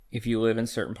if you live in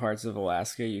certain parts of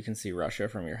Alaska, you can see Russia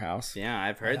from your house. Yeah,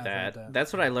 I've heard that.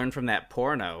 That's what I learned from that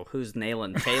porno. Who's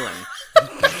nailing Talon?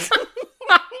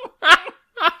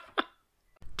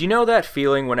 Do you know that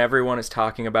feeling when everyone is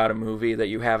talking about a movie that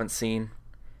you haven't seen?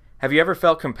 Have you ever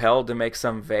felt compelled to make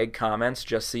some vague comments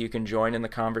just so you can join in the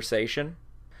conversation?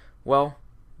 Well,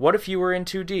 what if you were in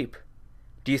too deep?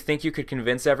 Do you think you could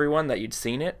convince everyone that you'd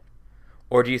seen it?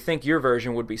 Or do you think your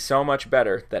version would be so much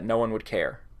better that no one would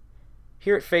care?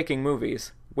 Here at Faking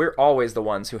Movies, we're always the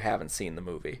ones who haven't seen the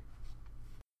movie.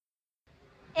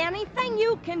 Anything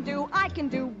you can do, I can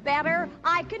do better.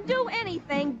 I can do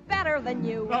anything better than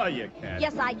you. No, you can't.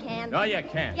 Yes, I can. No, you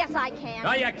can't. Yes, I can.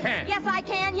 No, you can't. Yes, I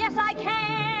can. Yes, I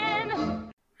can.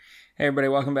 Hey everybody,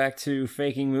 welcome back to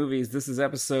Faking Movies. This is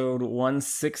episode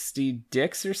 160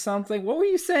 Dicks or something. What were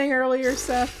you saying earlier,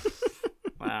 Seth?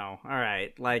 Wow. All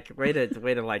right. Like, way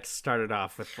to like start it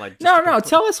off with like. No.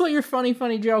 Tell us what your funny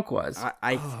joke was.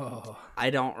 I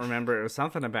don't remember. It was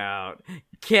something about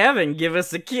Kevin. Give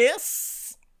us a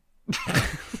kiss.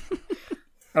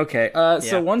 Okay.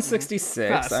 So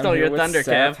 166. Stole your thunder,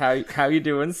 Seth. Kev. How you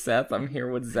doing, Seth? I'm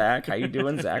here with Zach. How you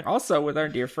doing, Zach? Also with our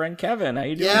dear friend Kevin. How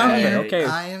you doing, Yeah, I'm Kevin? here. Okay.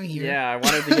 I am here. Yeah, I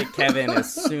wanted to get Kevin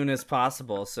as soon as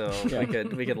possible so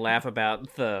we could laugh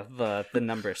about the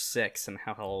number 6 and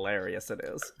how hilarious it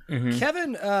is. Mm-hmm.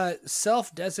 Kevin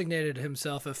self-designated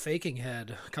himself a faking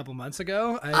head a couple months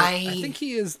ago. I think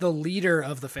he is the leader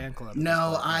of the fan club.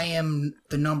 No, I am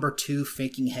the number 2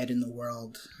 faking head in the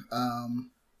world.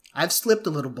 I've slipped a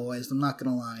little, boys. I'm not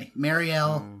gonna lie.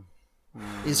 Marielle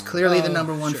is clearly the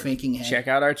number 1 faking head. Check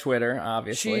out our Twitter,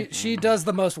 obviously. She does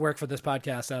the most work for this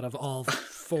podcast out of all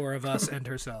 4 of us and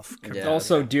herself. Yeah,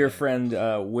 Also, dear friend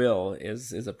Will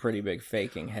is a pretty big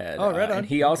faking head. Oh, right on. And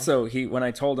he also when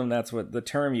I told him that's what the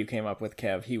term you came up with,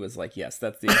 Kev, he was like, "Yes,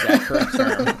 that's the exact correct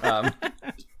term."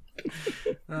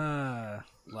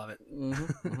 Love it.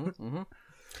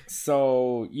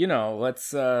 So,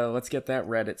 let's get that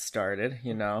Reddit started,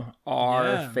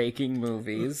 faking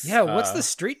movies. Yeah, what's the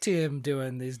street team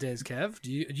doing these days, Kev?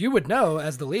 You would know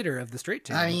as the leader of the street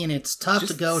team. I mean, it's tough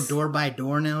to go door by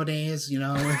door nowadays,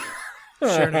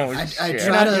 Sure enough. I shit.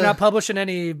 try You're not publishing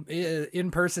any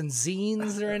in-person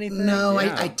zines or anything? No,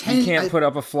 I tend... You can't put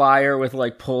up a flyer with,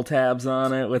 like, pull tabs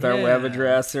on it with our web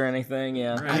address or anything,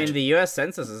 yeah. I mean, the U.S.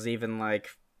 Census is even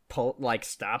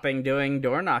stopping doing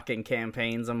door knocking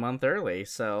campaigns a month early.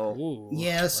 So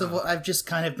so I've just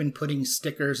kind of been putting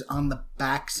stickers on the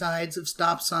back sides of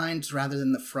stop signs rather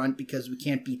than the front because we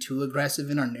can't be too aggressive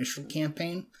in our initial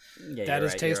campaign. Yeah, that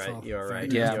is tasteful. You're right.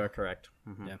 Yeah. You're correct.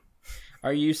 Mm-hmm. Yeah.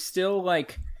 Are you still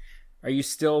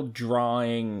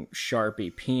drawing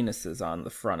Sharpie penises on the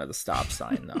front of the stop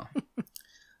sign though?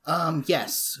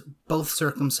 Yes, both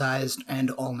circumcised and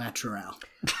all natural.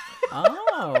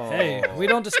 Oh, Hey, we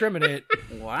don't discriminate.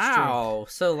 wow!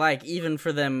 So, like, even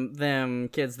for them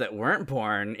kids that weren't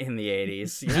born in the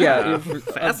 80s,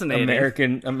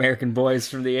 fascinating. American boys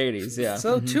from the 80s, yeah.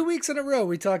 So 2 weeks in a row,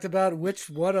 we talked about which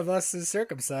one of us is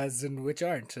circumcised and which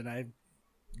aren't, and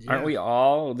Aren't we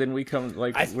all? Didn't we come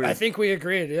I think we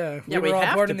agreed. Yeah, Yeah, we were all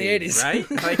have born to in the be, 80s,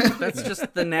 right? Like, that's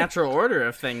just the natural order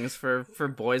of things for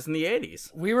boys in the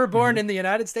 80s. We were born in the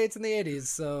United States in the 80s,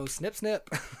 so snip, snip.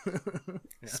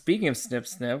 Speaking of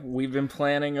snip, we've been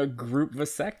planning a group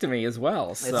vasectomy as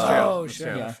well. So. Oh, It's sure.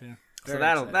 true. Yeah. So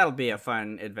that'll be a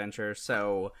fun adventure.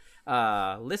 So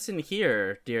listen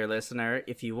here, dear listener,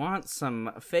 if you want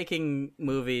some Faking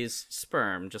Movies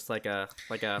sperm, just like a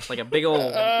big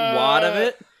old wad of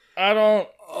it. I don't.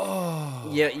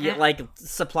 Yeah, like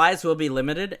supplies will be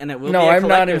limited, and it will. No, be a I'm not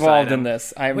collector's involved item. in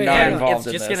this. I'm Wait, not and involved in It's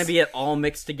this. just going to be it all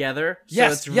mixed together. Yes,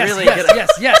 so it's yes, really yes, gonna...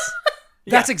 yes.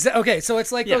 That's Yeah. exactly okay. So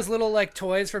it's like Yeah. those little like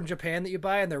toys from Japan that you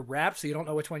buy, and they're wrapped, so you don't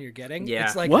know which one you're getting. Yeah.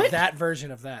 It's like What? that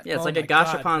version of that. Yeah, it's Oh like a my God,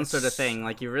 gashapon it's- sort of thing.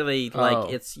 Like you really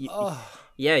Oh.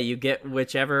 Yeah, you get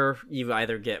whichever you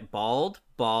either get bald,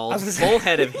 was gonna full say-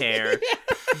 head of hair,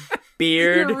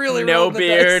 beard, You're really no rolling the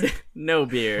beard, dice. no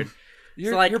beard.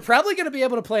 You're, So, like- you're probably going to be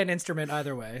able to play an instrument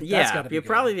either way. That's Yeah, gotta be you'll good,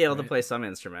 probably be able to right? play some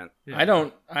instrument.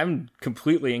 I'm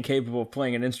completely incapable of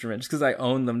playing an instrument. Just because I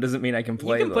own them doesn't mean I can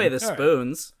play You can them. play the All right.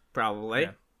 spoons, probably.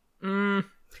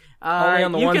 Only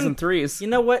on the you ones can- and threes. You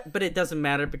know what? But it doesn't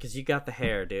matter because you got the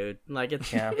hair, dude. Like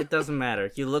it doesn't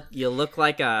matter. You look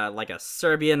like a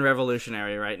Serbian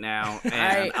revolutionary right now,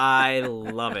 and I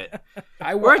love it.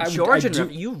 Or a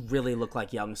Georgian. You really look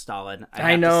like young Stalin.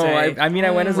 I know. I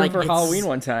went as Like, one for it's- Halloween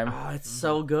one time. Oh, it's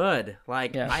so good.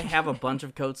 Like Yeah. I have a bunch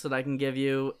of coats that I can give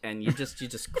you, and you just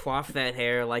coif that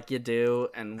hair like you do,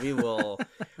 and we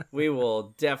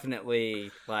will definitely,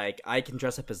 like, I can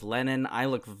dress up as Lenin. I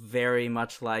look very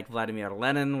much like Vladimir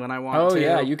Lenin when I want to. Oh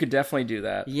yeah, you could definitely do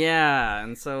that. Yeah,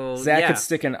 and so Zach could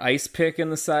stick an ice pick in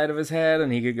the side of his head,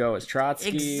 and he could go as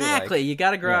Trotsky. Exactly. You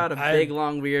got to grow out a big,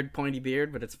 long, weird, pointy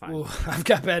beard, but it's fine. Ooh, I've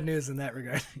got bad news in that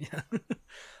regard. Yeah.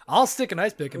 I'll stick an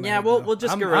ice pick in my head, we'll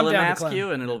just gorilla mask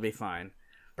you, and it'll be fine.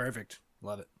 Perfect.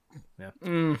 Love it.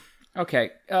 Yeah. Okay.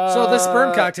 So the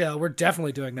sperm cocktail, we're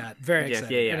definitely doing that. Very excited.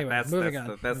 Yeah. Anyway, moving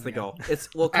on. That's the goal.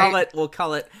 We'll call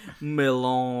it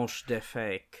mélange de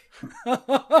fake.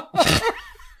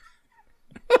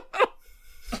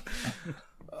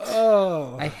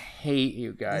 Oh, I hate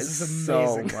you guys this is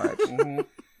so amazing. much.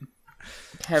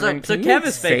 Kevin, so Kev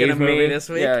is faking a movie this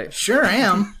week. Yeah. Sure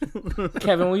am.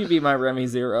 Kevin, will you be my Remy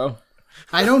Zero?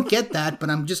 I don't get that, but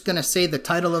I'm just gonna say the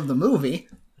title of the movie.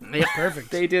 Yeah,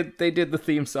 perfect. They did the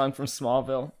theme song from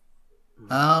Smallville.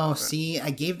 Oh, see,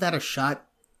 I gave that a shot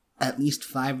at least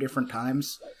 5 different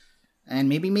times, and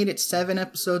maybe made it 7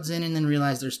 episodes in, and then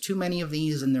realized there's too many of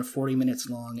these, and they're 40 minutes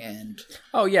long. And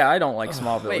Oh yeah, I don't like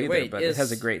Smallville either, but it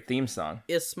has a great theme song.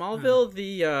 Is Smallville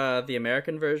the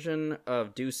American version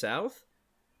of Due South?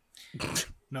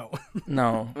 No.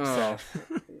 Oh.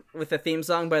 With the theme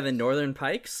song by the Northern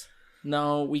Pikes?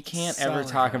 No, we can't ever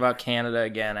talk about Canada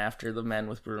again after the Men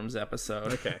with Brooms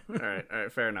episode. Okay, all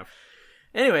right, fair enough.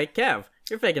 Anyway, Kev,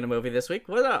 you're faking a movie this week.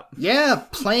 What up? yeah,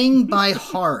 Playing by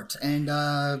Heart, and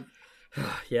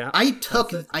Yeah, I took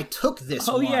this.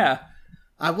 Oh one. yeah.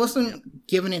 I wasn't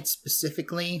given it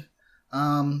specifically,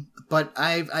 but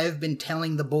I've been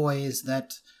telling the boys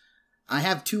that I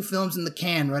have 2 films in the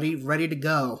can ready to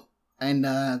go, and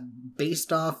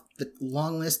based off the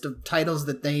long list of titles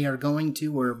that they are going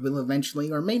to or will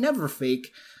eventually or may never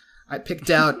fake, I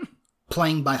picked out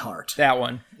Playing by Heart. That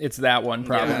one. It's that one,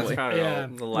 probably. Yeah.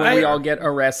 Where we all get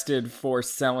arrested for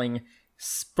selling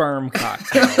sperm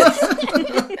cocktails.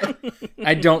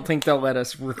 I don't think they'll let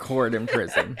us record in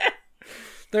prison.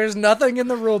 There's nothing in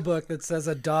the rule book that says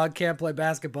a dog can't play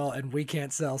basketball and we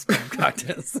can't sell sperm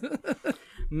cocktails.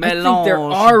 I think there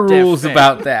are rules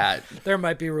about that. There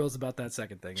might be rules about that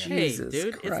second thing. Yeah. Hey, Jesus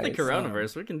dude, Christ. it's the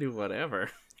coronavirus. We can do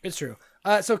whatever. It's true.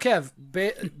 So Kev,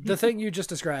 the thing you just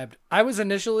described, I was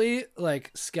initially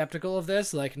like skeptical of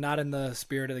this, like not in the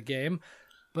spirit of the game,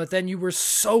 but then you were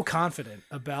so confident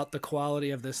about the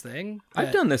quality of this thing.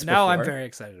 I've done this now. before. I'm very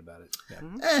excited about it.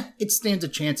 Yeah. It stands a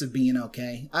chance of being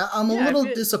okay. I'm a little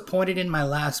disappointed in my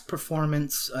last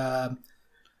performance. I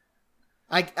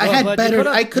had better.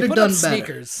 I could have done better.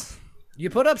 Sneakers. You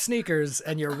put up sneakers,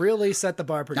 and you really set the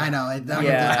bar pretty high. I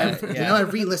know. I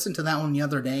re-listened to that one the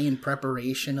other day in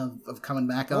preparation of coming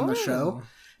back on the show,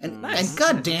 and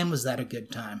goddamn, was that a good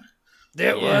time?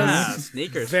 It was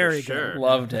sneakers very for sure. good.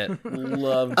 Loved it.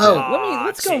 Loved Oh, it.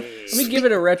 Let's go. Let me give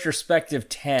it a retrospective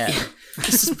 10.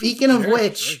 Speaking of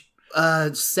which,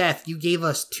 Seth, you gave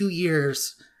us 2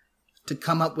 years to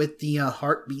come up with the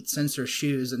heartbeat sensor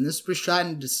shoes, and this was shot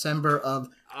in December of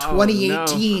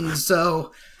 2018, no.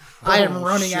 So I am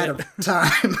running out of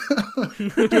time.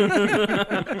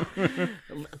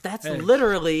 That's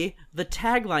literally the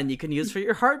tagline you can use for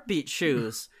your heartbeat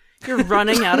shoes. You're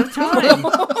running out of time.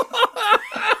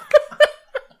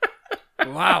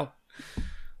 Wow.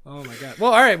 Oh my god.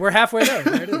 Well, all right, we're halfway there.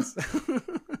 There it is.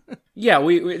 Yeah,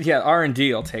 we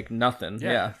R&D will take nothing.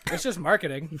 Yeah. It's just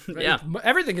marketing. Yeah.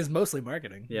 Everything is mostly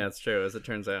marketing. Yeah, it's true, as it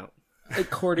turns out.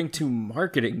 According to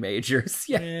marketing majors.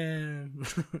 Yeah.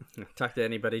 Talk to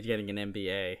anybody getting an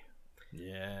MBA.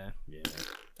 Yeah.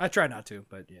 I try not to,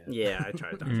 but yeah. Yeah, I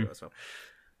try not to as well.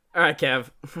 All right,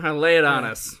 Kev, lay it on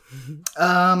us.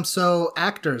 So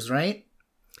actors, right?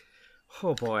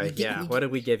 Oh boy, yeah. What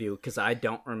did we give you? Because I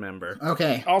don't remember.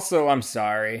 Okay. Also, I'm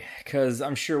sorry, because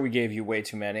I'm sure we gave you way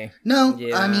too many. No,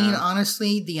 yeah. I mean,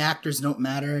 honestly, the actors don't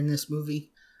matter in this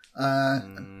movie. Who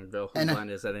blind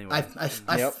is that anyway?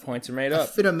 Yep, points are made up. I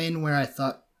fit them in where I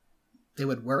thought they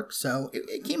would work, so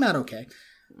it came out okay.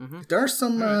 Mm-hmm. There are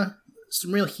some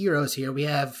real heroes here. We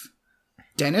have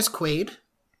Dennis Quaid.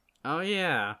 Oh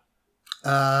yeah.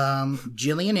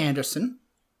 Gillian Anderson.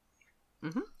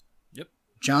 Mm-hmm. Yep.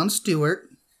 Jon Stewart.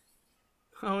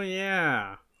 Oh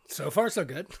yeah. So far, so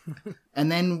good.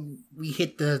 And then we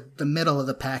hit the middle of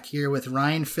the pack here with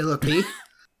Ryan Phillippe.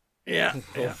 Yeah.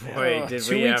 Oh boy, did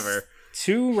we ever.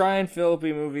 2 Ryan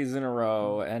Phillippe movies in a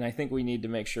row, and I think we need to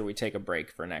make sure we take a break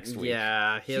for next week.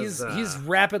 Yeah, he's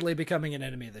rapidly becoming an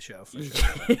enemy of the show. For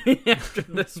sure. After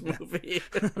this movie.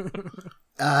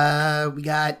 We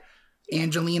got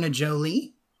Angelina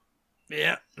Jolie.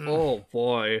 Yeah. Oh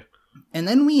boy. And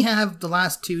then we have the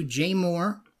last 2, Jay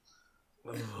Moore.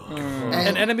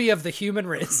 An enemy of the human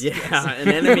race. Yeah, an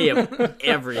enemy of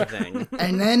everything.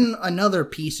 And then another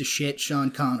piece of shit,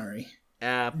 Sean Connery.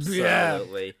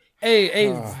 Absolutely.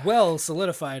 A well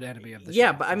solidified enemy of the show.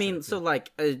 Yeah, but I mean, so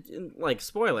like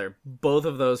spoiler, both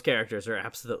of those characters are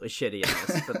absolutely shitty in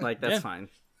this, but like that's fine.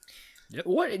 Yep.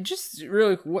 What just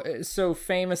really so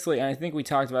famously, and I think we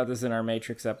talked about this in our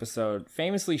Matrix episode.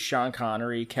 Famously, Sean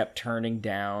Connery kept turning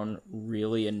down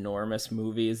really enormous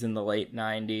movies in the late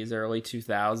 '90s, early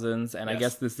 2000s, and I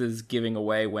guess this is giving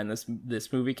away when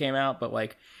this movie came out. But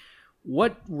like,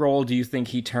 what role do you think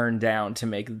he turned down to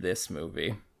make this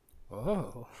movie?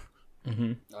 Oh,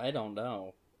 I don't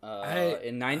know.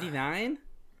 In '99,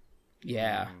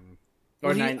 yeah.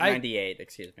 Or 98,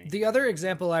 excuse me. The other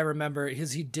example I remember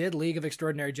is he did League of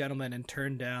Extraordinary Gentlemen and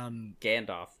turned down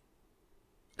Gandalf.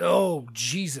 Oh,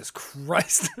 Jesus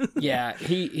Christ. Yeah,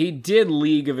 he did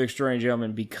League of Extraordinary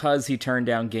Gentlemen because he turned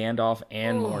down Gandalf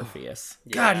and Morpheus.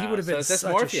 God, he would have been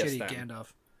such Morpheus, a shitty then.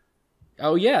 Gandalf.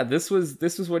 Oh yeah, this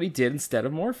was what he did instead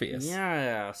of Morpheus.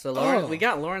 Yeah, so we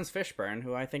got Lawrence Fishburne,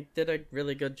 who I think did a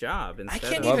really good job. I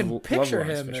can't even picture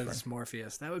him as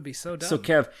Morpheus. That would be so dumb. So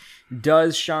Kev,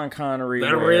 does Sean Connery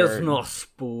There is no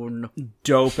spoon.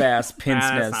 Dope ass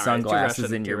pince-nez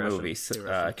sunglasses in your movie,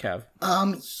 Kev?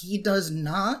 He does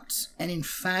not, and in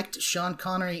fact, Sean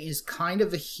Connery is kind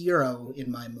of a hero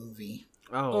in my movie.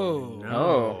 Oh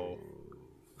no.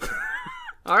 Oh.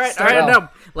 All right, no.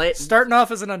 Starting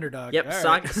off as an underdog. Yep,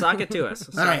 sock it to us.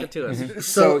 Sock it to us.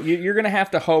 So you're going to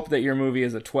have to hope that your movie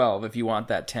is a 12 if you want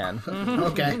that 10.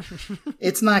 Okay.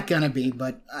 It's not going to be,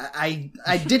 but I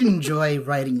did enjoy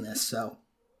writing this, so.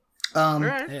 All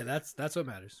right. Hey, that's what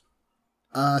matters.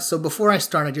 So before I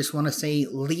start, I just want to say,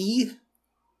 Lee,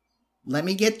 let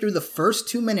me get through the first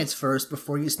 2 minutes first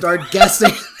before you start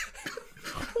guessing.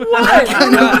 What?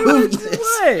 kind of movie this.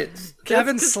 What?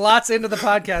 Kevin slots into the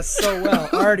podcast so well,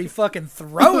 already fucking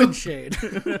throwing shade.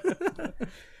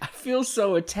 I feel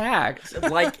so attacked.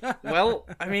 Like, well,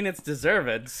 I mean, it's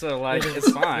deserved, so like,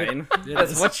 it's fine.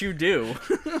 That's what you do.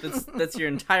 That's your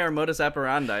entire modus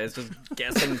operandi, is just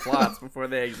guessing plots before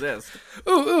they exist.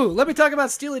 Ooh, let me talk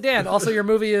about Steely Dan. Also, your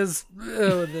movie is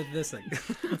this thing.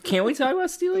 Can we talk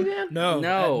about Steely Dan?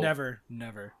 No.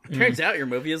 Never. Turns out your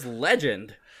movie is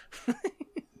Legend.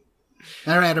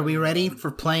 All right, are we ready for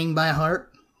Playing by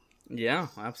Heart? Yeah,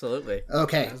 absolutely.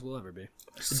 Okay. As we'll ever be.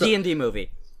 D&D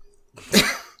movie.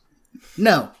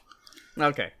 No.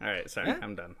 Okay, all right, sorry,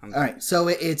 I'm done. All right, so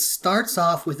it starts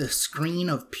off with a screen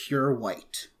of pure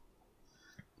white.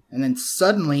 And then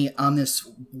suddenly, on this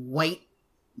white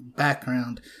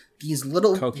background, these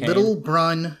little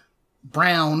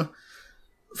brown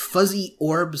fuzzy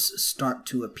orbs start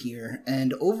to appear.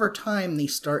 And over time, they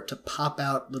start to pop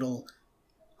out little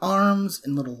arms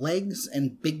and little legs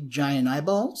and big giant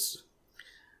eyeballs.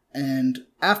 And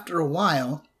after a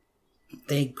while,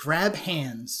 they grab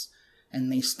hands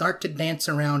and they start to dance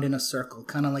around in a circle,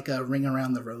 kind of like a Ring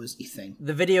Around the Rosie thing.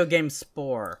 The video game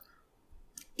Spore.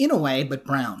 In a way, but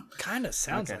brown. Kind of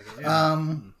sounds like it.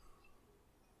 Yeah.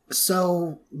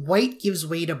 So white gives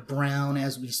way to brown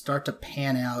as we start to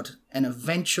pan out, and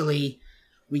eventually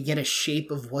we get a shape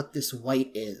of what this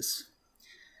white is.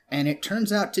 And it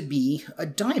turns out to be a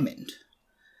diamond.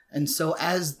 And so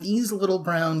as these little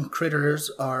brown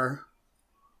critters are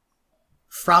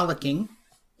frolicking,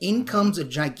 in comes a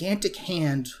gigantic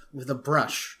hand with a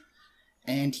brush,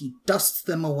 and he dusts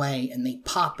them away, and they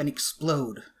pop and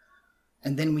explode.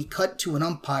 And then we cut to an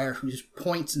umpire who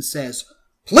points and says,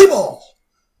 "Play ball!"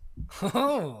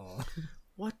 Oh.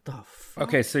 What the fuck?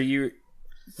 Okay, so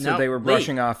they were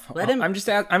brushing off.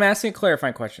 I'm asking a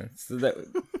clarifying question. So that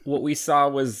what we saw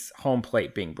was home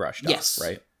plate being brushed off,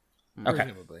 right? Okay.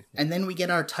 Presumably. And then we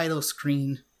get our title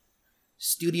screen.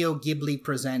 Studio Ghibli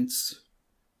presents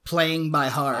Playing by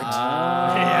Heart.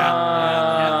 Yeah.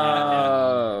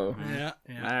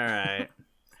 All right.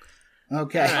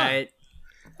 Okay.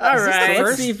 All right.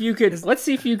 Let's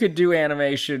see if you could do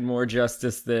animation more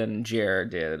justice than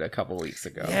Jared did a couple weeks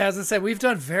ago. Yeah, as I said, we've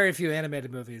done very few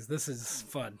animated movies. This is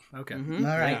fun. Okay. Mm-hmm.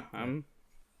 All right. Yeah,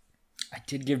 I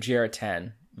did give Jared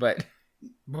 10, but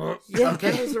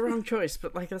that was the wrong choice,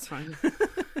 but like that's fine.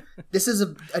 This is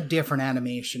a different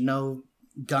animation. No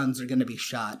guns are going to be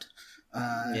shot.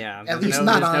 At least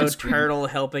not on there's screen. no turtle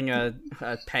helping a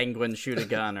penguin shoot a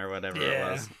gun or whatever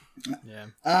it was. Yeah.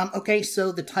 Okay,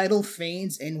 so the title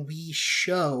fades and we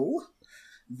show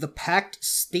the packed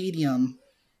stadium,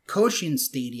 Koshien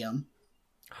Stadium,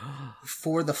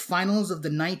 for the finals of the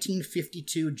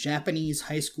 1952 Japanese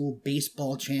High School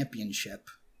Baseball Championship.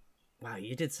 Wow,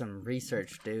 you did some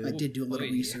research, dude. I did do a little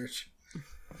research.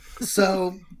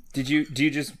 So... Do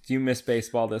you miss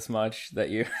baseball this much that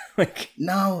you like?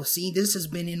 No, see, this has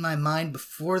been in my mind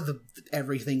before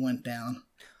everything went down.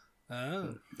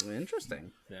 Oh,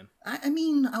 interesting. Yeah. I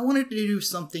mean, I wanted to do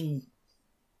something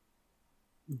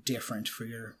different for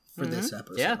this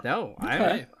episode. Yeah, no,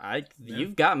 Okay.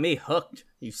 You've got me hooked,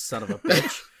 you son of a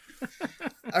bitch.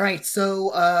 All right,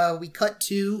 so we cut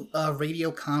to a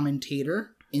radio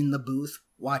commentator in the booth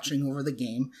watching over the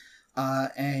game,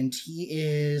 and he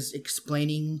is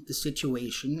explaining the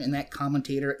situation, and that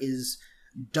commentator is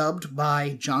dubbed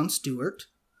by Jon Stewart.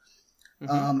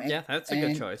 Yeah, that's a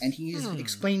good choice. And he's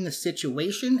explaining the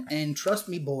situation, and trust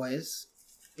me, boys,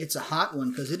 it's a hot one,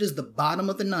 because it is the bottom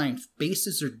of the ninth.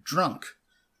 Bases are drunk.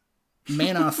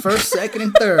 Man on first, second,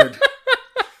 and third.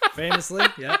 Famously,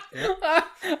 yeah.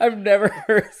 I've never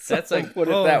heard someone put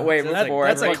it that way before.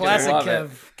 That's a classic Kev.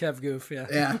 Kev goof, yeah.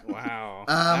 Yeah. Wow.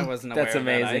 I wasn't aware That's of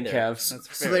that amazing, either. Kev.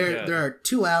 That's So very there good. are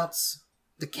 2 outs.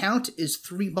 The count is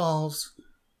 3 balls,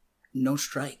 no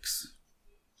strikes.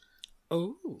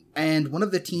 Oh. And one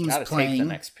of the teams Gotta take the playing,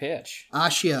 next pitch.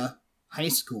 Ashia High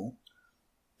School,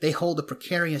 they hold a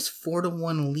precarious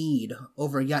 4-1 lead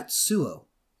over Yatsuo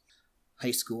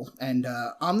High School. And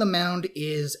on the mound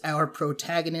is our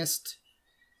protagonist,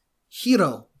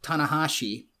 Hiro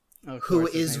Tanahashi, Of who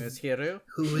course, his is- name is Hiru.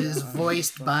 who is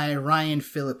voiced by Ryan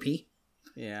Phillippe.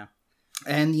 Yeah.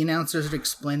 And the announcers are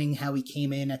explaining how he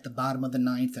came in at the bottom of the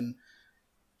ninth, and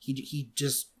he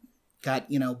just got,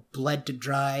 bled to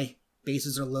dry.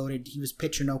 Bases are loaded. He was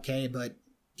pitching okay, but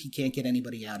he can't get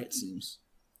anybody out, it seems.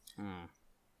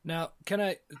 Now,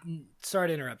 sorry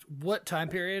to interrupt. What time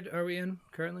period are we in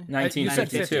currently? 1992.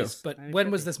 You said 50s, but when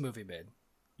was this movie made?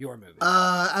 Your movie.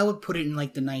 I would put it in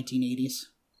like the 1980s.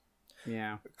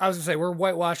 Yeah. I was gonna say we're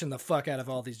whitewashing the fuck out of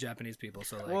all these Japanese people.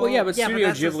 So like, Well, yeah, but Yeah, but Studio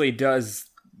that's just- Ghibli does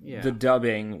Yeah. the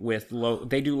dubbing with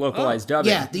they do localized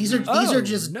dubbing. Yeah, these are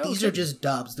just no these shit. are just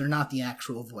dubs. They're not the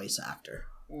actual voice actor.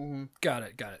 got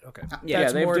it. Okay. Yeah,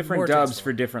 That's they have more different dubs tasteful.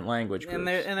 for different language groups. And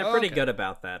they're pretty Okay. good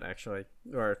about that, actually.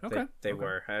 Or Okay. they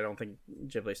were. I don't think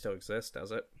Ghibli still exists,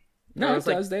 does it? No, Or it it's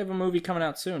like- does. They have a movie coming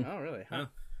out soon. Oh, really? Huh.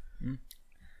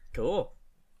 Cool.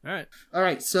 All right. All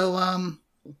right, so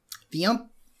the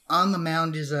ump on the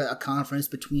mound is a conference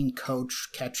between coach,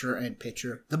 catcher, and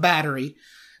pitcher, the battery,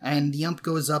 and the ump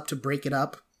goes up to break it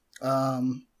up.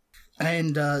 And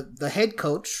the head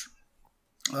coach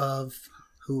of,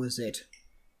 who is it?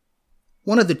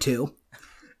 One of the two.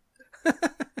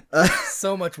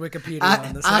 So much Wikipedia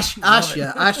on this.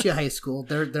 Ashia High School.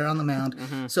 They're on the mound.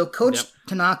 So Coach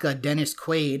Tanaka, Dennis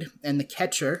Quaid, and the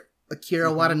catcher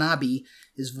Akira Watanabe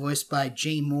is voiced by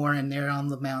Jay Moore, and they're on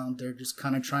the mound. They're just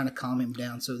kind of trying to calm him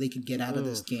down so they can get out of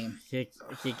this game.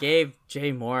 He gave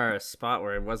Jay Moore a spot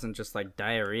where it wasn't just like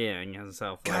diarrheaing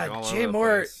himself. God, like, all Jay over the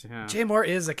Moore. place. Yeah. Jay Moore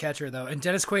is a catcher though, and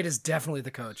Dennis Quaid is definitely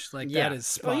the coach. Like that is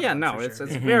spot Oh, yeah, on no, for it's sure.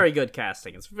 very good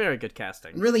casting. It's very good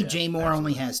casting. Really, Jay Moore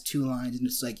only has 2 lines, and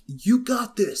it's like, "You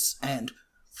got this," and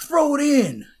 "Throw it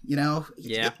in." Yeah,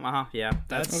 yeah.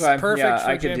 That's Okay, perfect. yeah, for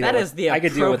I could Jay deal That Moore. is the I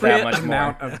could deal with that appropriate much more.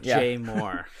 amount of Yeah. Jay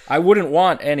Moore. I wouldn't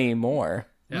want any more.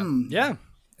 Yeah.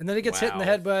 And then he gets hit in the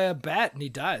Wow. head by a bat and he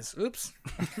dies. Oops.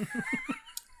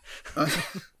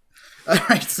 All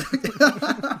right, so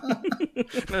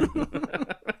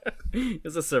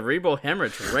It's a cerebral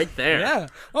hemorrhage right there. Yeah.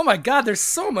 Oh my God, there's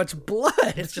so much blood.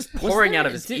 It's just pouring out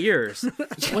of his ears.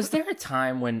 Was there a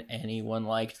time when anyone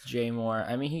liked Jay Moore?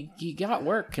 I mean, he got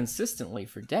work consistently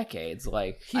for decades.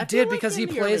 Like He I did feel like because in he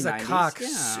the plays a early 90s, cock yeah.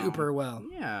 super well.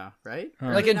 Yeah, right?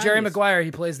 Like in Jerry 90s. Maguire,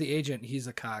 he plays the agent. He's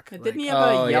a cock. Didn't Like, he have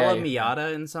Oh, a yeah, yellow yeah.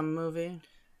 Miata in some movie?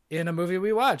 in a movie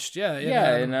we watched? Yeah.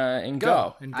 in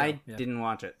Go. In I yeah. didn't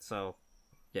watch it, so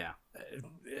yeah.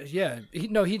 Yeah.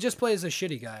 He just plays a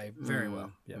shitty guy very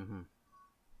well. Yeah.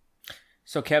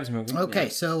 So Kev's movie. okay,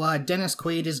 so Dennis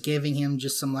Quaid is giving him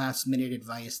just some last minute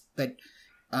advice that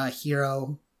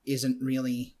Hiro isn't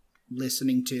really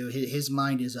listening to. His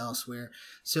mind is elsewhere.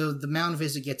 So the mound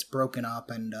visit gets broken up,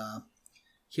 and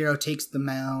Hiro takes the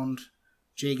mound.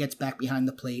 Jay gets back behind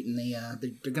the plate, and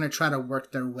they're going to try to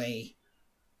work their way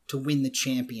to win the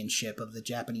championship of the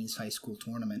Japanese high school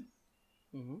tournament.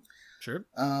 Sure.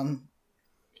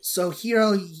 So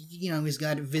Hiro, he's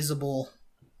got visible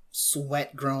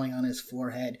sweat growing on his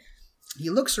forehead. He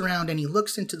looks around and he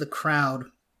looks into the crowd,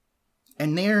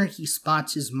 and there he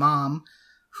spots his mom,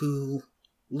 who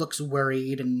looks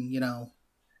worried and,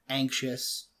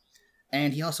 anxious.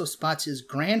 And he also spots his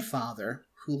grandfather,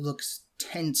 who looks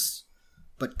tense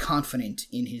but confident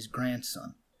in his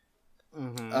grandson.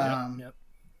 Yep.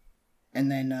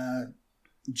 And then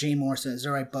Jay Moore says,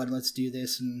 "All right, bud, let's do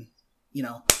this," and,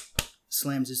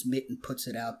 slams his mitt and puts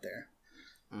it out there.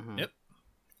 Yep.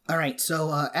 All right,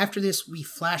 so after this, we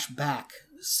flash back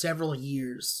several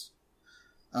years,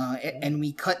 and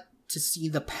we cut to see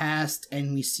the past,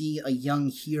 and we see a young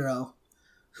Hiro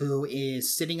who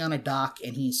is sitting on a dock,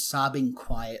 and he's sobbing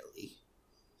quietly.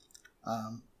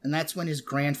 And that's when his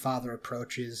grandfather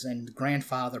approaches, and the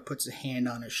grandfather puts a hand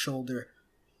on his shoulder.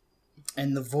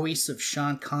 And the voice of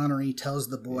Sean Connery tells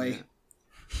the boy,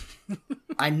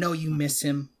 I know you miss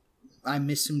him. I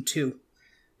miss him too.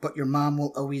 But your mom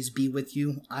will always be with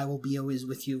you. I will be always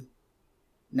with you.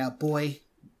 Now, boy,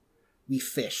 we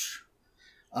fish.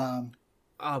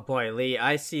 Oh boy, Lee!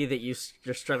 I see that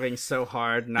you're struggling so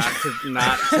hard not to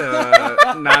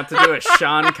do a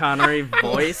Sean Connery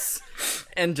voice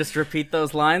and just repeat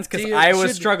those lines because I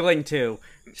was struggling too.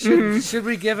 Should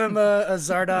we give him a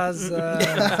Zardoz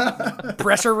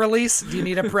pressure release? Do you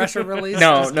need a pressure release?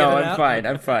 No, I'm fine.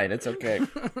 I'm fine. It's okay.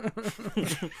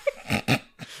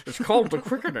 It's called the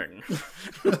quickening.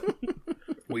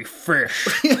 We fish.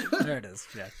 There it is.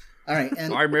 Yeah. All right,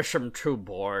 and I miss him too,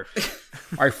 boy.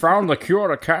 I found the cure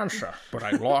to cancer, but I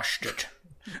lost it.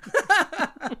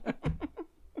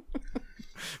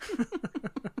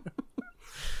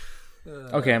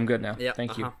 Okay, I'm good now. Yep,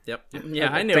 Thank you. Yep.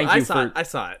 Yeah, I knew. I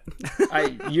saw it.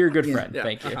 You're a good friend. Yeah,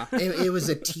 thank you. it was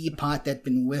a teapot that'd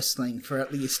been whistling for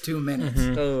at least 2 minutes.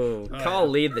 Mm-hmm. Call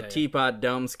Lee the Teapot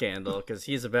Dome scandal because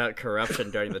he's about corruption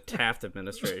during the Taft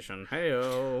administration.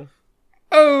 Hey-o.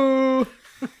 Oh.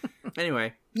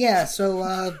 Anyway. Yeah,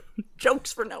 so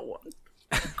jokes for no one.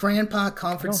 Grandpa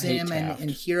comforts him,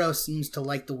 and Hero seems to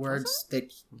like the words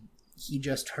that he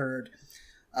just heard.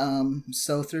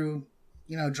 So through,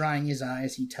 drying his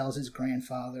eyes, he tells his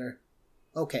grandfather,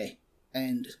 okay.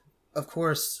 And, of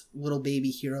course, little baby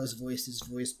Hero's voice is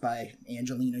voiced by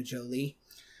Angelina Jolie.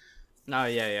 Oh,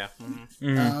 yeah.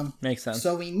 Mm-hmm. Makes sense.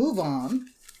 So we move on,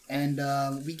 and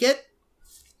we get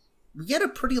a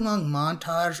pretty long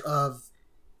montage of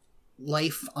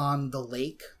life on the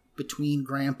lake between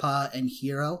Grandpa and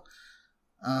Hero.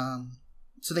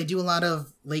 So they do a lot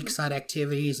of lakeside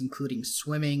activities, including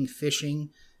swimming, fishing,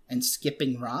 and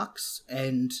skipping rocks.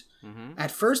 And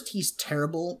at first he's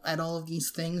terrible at all of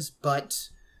these things, but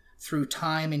through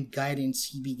time and guidance,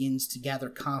 he begins to gather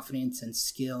confidence and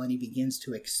skill, and he begins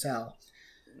to excel.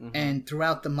 And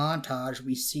throughout the montage,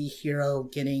 we see Hero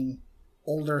getting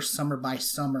older summer by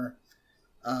summer.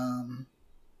 And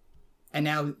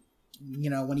now,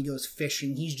 when he goes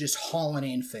fishing, he's just hauling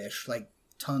in fish, like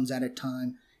tons at a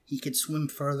time. He could swim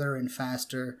further and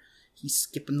faster. He's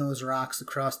skipping those rocks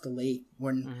across the lake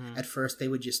when at first they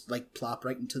would just like plop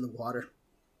right into the water.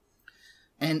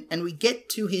 And we get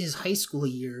to his high school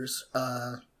years,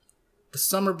 the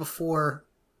summer before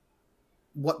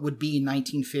what would be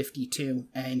 1952,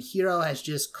 and Hero has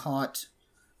just caught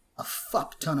a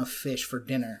fuck ton of fish for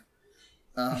dinner.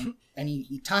 And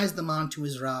he ties them onto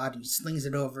his rod, he slings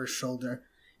it over his shoulder,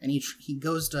 and he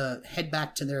goes to head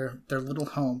back to their little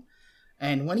home.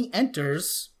 And when he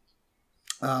enters,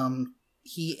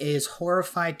 he is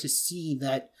horrified to see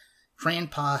that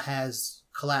Grandpa has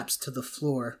collapsed to the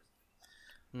floor.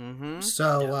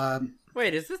 So,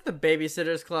 wait, is this the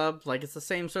Babysitter's Club? Like, it's the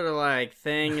same sort of, like,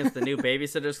 thing as the new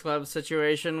Babysitter's Club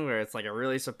situation, where it's, like, a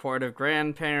really supportive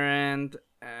grandparent,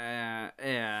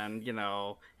 and,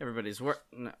 everybody's no,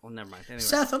 well, never mind. Anyway.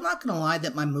 Seth, I'm not going to lie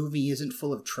that my movie isn't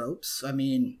full of tropes. I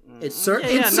mean, it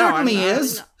certainly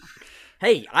is.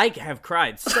 Hey, I have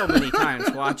cried so many times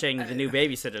watching the new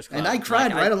Babysitter's Club. And I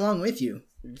cried along with you.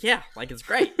 Yeah, like, it's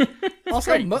great.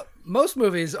 Also, most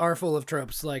movies are full of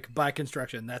tropes, like, by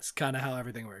construction. That's kind of how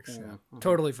everything works. Yeah.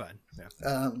 Totally fine.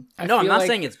 Yeah. I'm not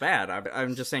saying it's bad.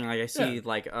 I'm just saying, like, I see,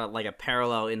 like a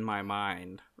parallel in my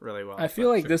mind really well. I feel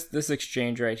like this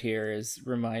exchange right here is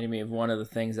reminding me of one of the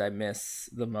things I miss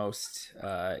the most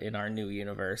in our new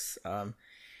universe.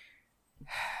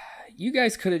 You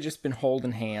guys could have just been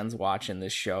holding hands watching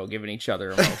this show, giving each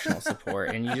other emotional support,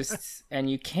 and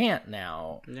you can't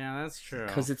now. Yeah, that's true.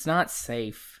 Because it's not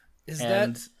safe. Is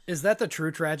that the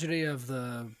true tragedy of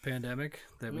the pandemic?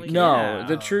 No,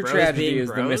 the true tragedy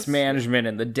is the mismanagement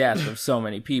and the death of so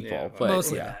many people. But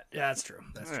mostly that. Yeah, that's true.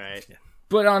 That's all right. Yeah.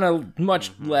 But on a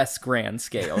much less grand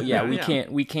scale. Yeah, we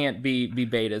can't be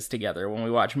betas together when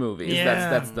we watch movies. Yeah.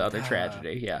 That's the other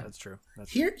tragedy. Yeah, that's true.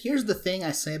 Here's the thing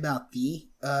I say about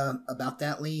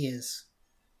that, Lee, is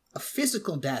a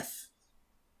physical death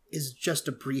is just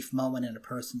a brief moment in a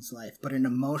person's life, but an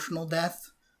emotional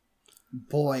death,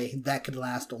 boy, that could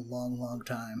last a long, long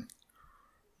time.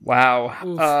 Wow.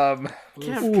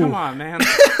 Kev, come on, man.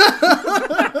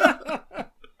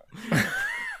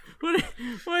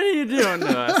 What are you doing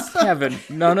to us? Kevin,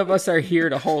 none of us are here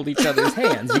to hold each other's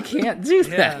hands. You can't do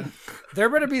that. There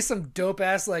better be some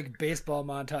dope-ass, like, baseball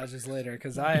montages later,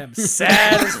 because I am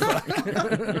sad as fuck.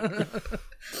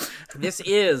 This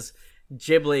is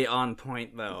Ghibli on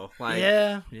point, though. Like,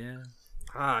 yeah.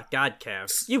 Ah, God,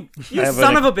 Cav. You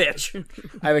son of a bitch.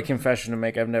 I have a confession to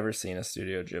make. I've never seen a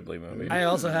Studio Ghibli movie. I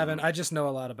also haven't. I just know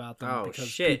a lot about them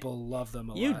because people love them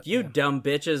a lot. You dumb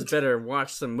bitches better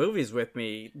watch some movies with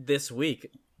me this week.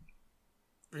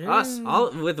 Us,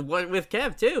 all with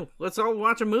Kev too. Let's all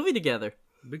watch a movie together.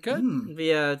 We could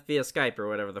via Skype or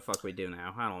whatever the fuck we do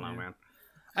now. I don't know, man.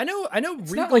 I know.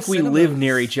 It's not like we live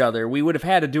near each other. We would have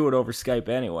had to do it over Skype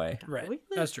anyway. Right, we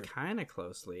that's true. Kind of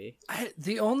closely.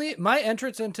 My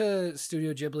entrance into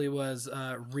Studio Ghibli was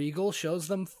Regal shows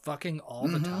them fucking all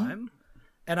the time,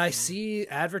 and I see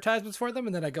advertisements for them,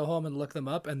 and then I go home and look them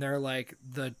up, and they're like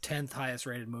the 10th highest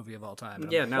rated movie of all time.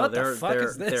 Yeah, like, what the fuck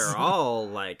is this? They're all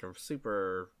like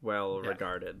super well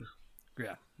regarded.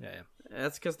 Yeah.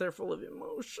 That's because they're full of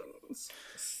emotions.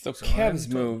 So Kev's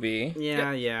movie.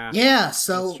 Yeah.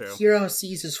 So Hiro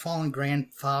sees his fallen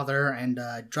grandfather and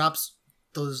drops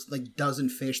those like dozen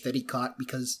fish that he caught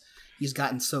because he's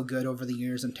gotten so good over the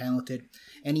years and talented,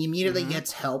 and he immediately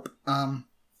gets help.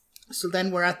 So then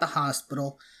we're at the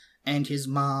hospital, and his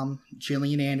mom,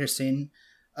 Gillian Anderson,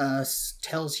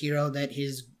 tells Hiro that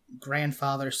his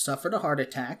grandfather suffered a heart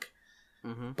attack,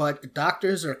 but the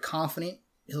doctors are confident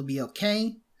he'll be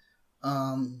okay.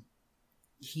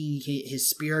 His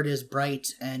spirit is bright,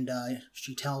 and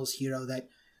she tells Hiro that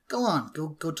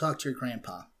go talk to your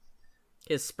grandpa.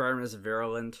 His sperm is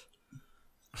virulent.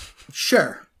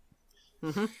 Sure.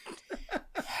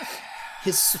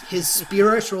 His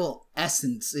spiritual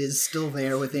essence is still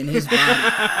there within his body.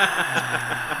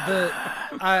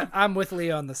 I'm with Lee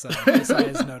on the side. This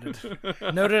is noted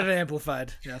and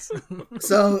amplified. Yes.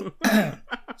 So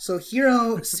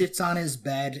Hiro sits on his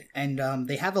bed, and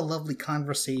they have a lovely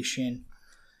conversation.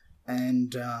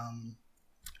 And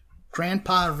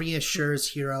Grandpa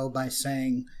reassures Hiro by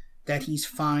saying that he's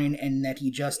fine and that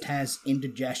he just has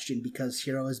indigestion because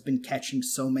Hiro has been catching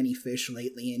so many fish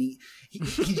lately, and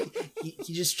he's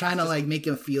just trying to like make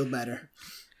him feel better.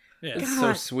 Yeah, it's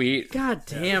so sweet. God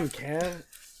damn, Kev.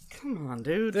 Come on,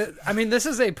 dude. This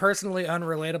is a personally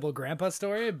unrelatable grandpa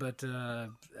story, but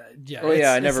yeah. Oh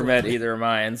yeah, I never met either of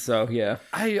mine, so yeah.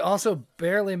 I also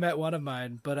barely met one of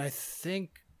mine, but I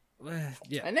think,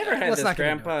 yeah. I never had this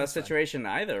grandpa situation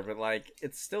either, but like,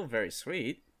 it's still very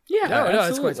sweet. Yeah, no,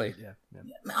 it's quite sweet. Yeah.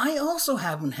 I also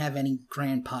haven't had any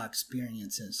grandpa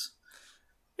experiences.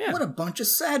 Yeah. What a bunch of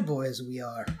sad boys we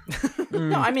are.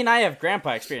 No, I have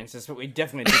grandpa experiences, but we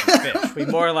definitely didn't fish. We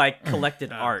more like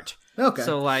collected art. Okay.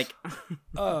 So like,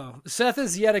 Seth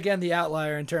is yet again the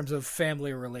outlier in terms of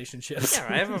family relationships. Yeah,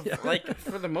 I have like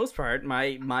for the most part,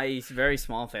 my very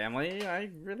small family, I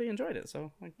really enjoyed it.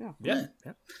 So like, yeah.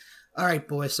 All right,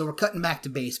 boys. So we're cutting back to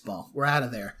baseball. We're out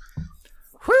of there.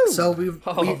 Whew. So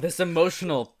this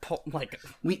emotional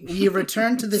we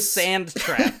return to this sand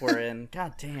trap we're in.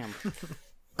 God damn.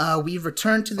 We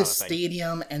return to the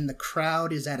stadium, and the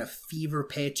crowd is at a fever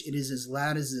pitch. It is as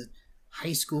loud as a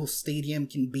high school stadium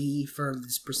can be for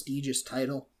this prestigious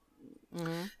title.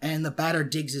 Mm-hmm. And the batter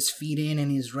digs his feet in, and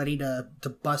he's ready to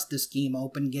bust this game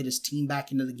open, get his team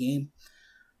back into the game.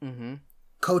 Mm-hmm.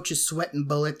 Coach is sweating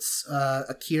bullets.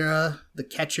 Akira, the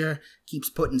catcher,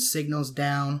 keeps putting signals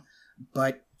down,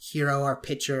 but Hiro, our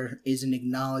pitcher, isn't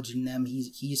acknowledging them.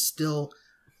 He's still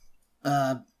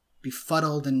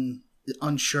befuddled and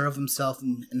unsure of himself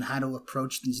and how to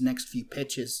approach these next few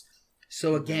pitches.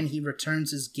 So again, he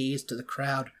returns his gaze to the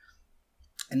crowd,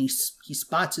 and he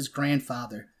spots his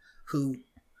grandfather, who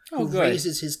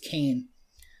raises his cane,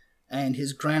 and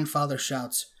his grandfather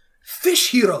shouts,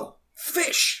 "Fish, Hiro!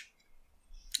 Fish!"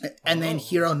 And then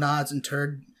Hiro nods and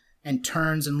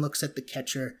turns and looks at the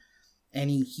catcher, and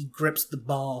he grips the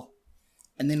ball.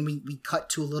 And then we cut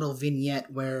to a little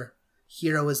vignette where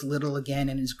Hiro is little again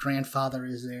and his grandfather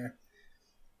is there.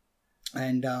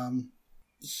 And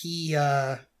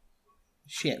shit,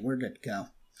 where did it go?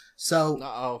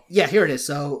 So, yeah, here it is.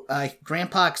 So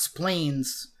Grandpa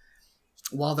explains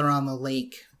while they're on the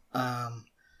lake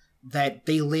that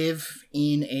they live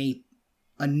in a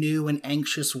new and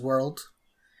anxious world,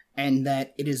 and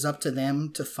that it is up to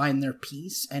them to find their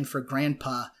peace, and for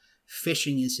Grandpa,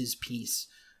 fishing is his peace.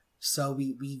 So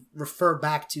we refer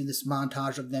back to this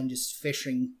montage of them just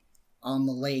fishing on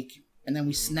the lake, and then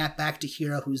we snap back to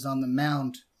Hiro, who's on the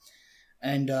mound,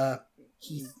 and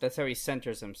that's how he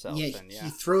centers himself. He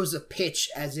throws a pitch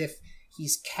as if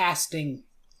he's casting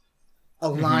a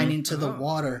line into the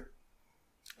water,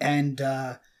 and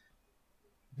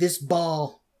this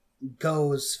ball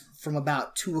goes from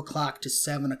about 2 o'clock to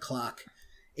 7 o'clock.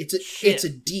 It's a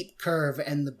deep curve,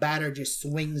 and the batter just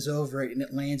swings over it, and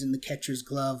it lands in the catcher's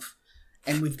glove.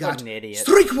 And we've got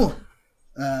strike one.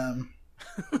 That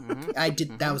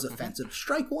was offensive.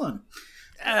 Strike one.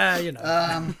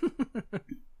 And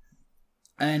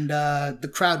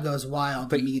the crowd goes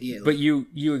wild immediately. But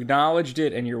you acknowledged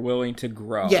it, and you're willing to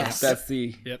grow. Yes,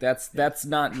 that's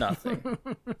not nothing.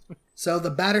 So the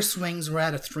batter swings. We're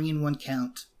at a 3-1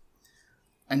 count,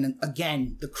 and then,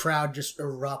 again the crowd just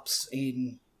erupts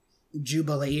in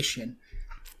jubilation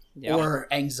or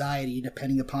anxiety,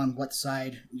 depending upon what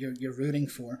side you're rooting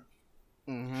for.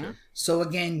 Mm-hmm. So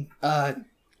again,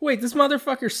 wait, this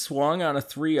motherfucker swung on a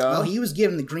 3-0. Oh, he was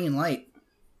given the green light.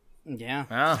 Yeah.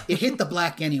 Ah. It hit the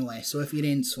black anyway, so if he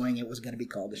didn't swing, it was going to be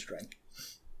called a strike.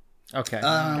 Okay.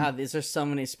 God, these are so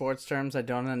many sports terms I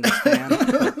don't understand.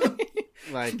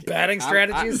 Like batting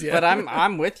strategies. But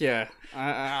I'm with you.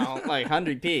 Like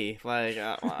 100p. Like.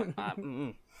 Yeah.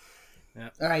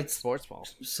 All right. Sports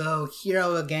balls. So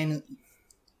Hiro again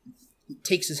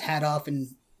takes his hat off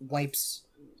and wipes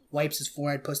his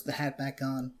forehead, puts the hat back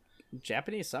on.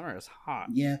 Japanese summer is hot.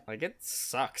 Yeah. Like it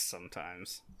sucks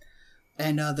sometimes.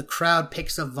 And the crowd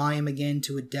picks up volume again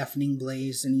to a deafening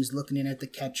blaze, and he's looking in at the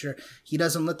catcher. He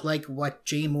doesn't look like what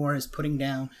Jay Moore is putting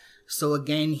down. So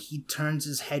again, he turns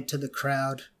his head to the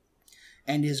crowd,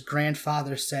 and his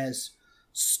grandfather says,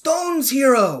 "Stones,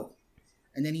 Hiro!"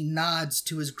 And then he nods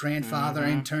to his grandfather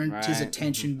and turns his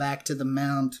attention back to the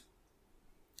mound.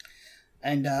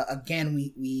 And again,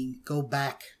 we go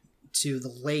back to the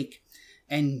lake,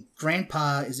 and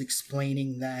Grandpa is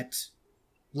explaining that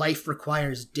life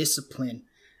requires discipline,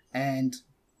 and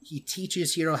he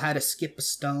teaches Hiro how to skip a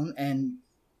stone, and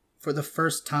for the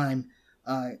first time,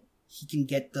 he can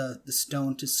get the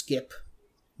stone to skip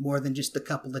more than just a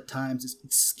couple of times. It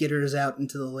skitters out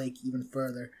into the lake even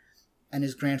further. And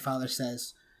his grandfather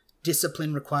says,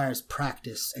 "Discipline requires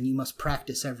practice, and you must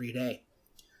practice every day."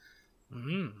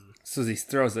 So he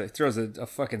throws a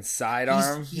fucking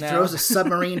sidearm. He throws a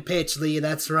submarine pitch, Lee.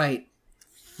 That's right.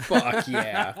 Fuck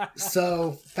yeah.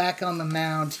 So back on the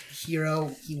mound,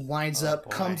 Hiro, he winds up,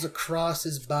 comes across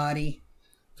his body,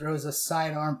 throws a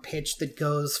sidearm pitch that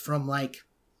goes from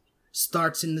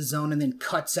starts in the zone and then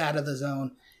cuts out of the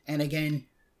zone. And again,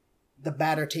 the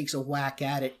batter takes a whack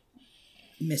at it,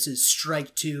 misses,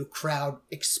 strike 2, crowd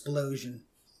explosion.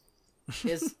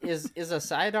 Is a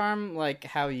sidearm like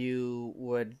how you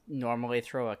would normally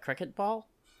throw a cricket ball?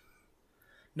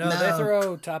 No, they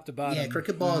throw top to bottom. Yeah,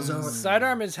 cricket ball is over.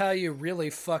 Sidearm is how you really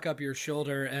fuck up your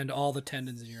shoulder and all the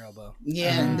tendons in your elbow.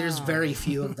 Yeah, and there's very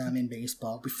few of them in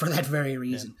baseball for that very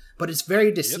reason. Yeah. But it's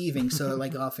very deceiving, so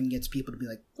it often gets people to be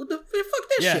like, "What the fuck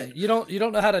this shit?" You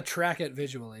don't know how to track it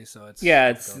visually, so it's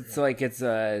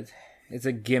it's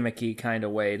a gimmicky kind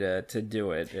of way to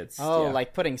do it. It's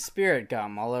like putting spirit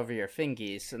gum all over your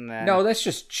fingies, and then no, that's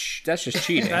just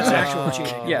cheating. That's actual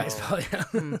cheating. Yeah.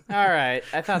 All right,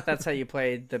 I thought that's how you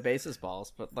played the bases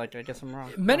balls, but I guess I'm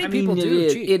wrong. Many people do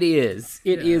cheat. It is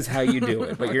how you do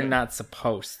it, but you're not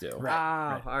supposed to.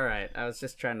 Right. All right. I was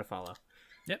just trying to follow.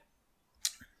 Yep.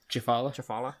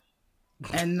 Chafala.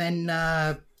 And then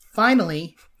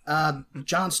finally,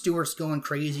 Jon Stewart's going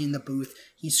crazy in the booth.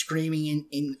 He's screaming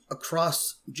in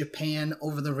across Japan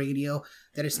over the radio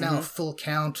that it's now a full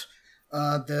count.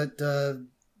 The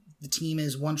team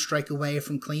is 1 strike away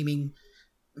from claiming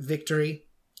victory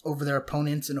over their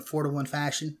opponents in a 4-1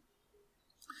 fashion.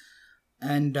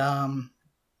 And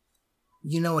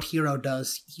you know what Hiro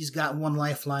does. He's got one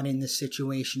lifeline in this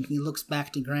situation. He looks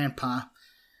back to Grandpa,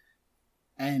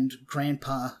 and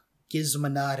Grandpa gives him a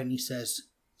nod and he says,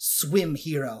 "Swim,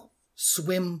 Hiro.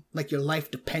 Swim like your life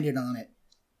depended on it."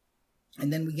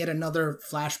 And then we get another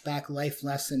flashback life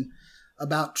lesson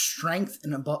about strength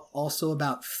and also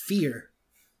about fear.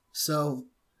 So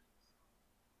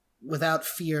without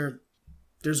fear,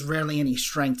 there's rarely any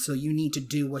strength, so you need to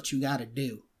do what you gotta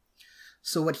do.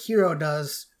 So what Hiro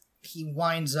does, he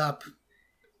winds up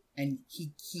and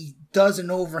he does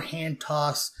an overhand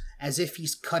toss as if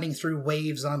he's cutting through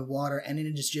waves on water, and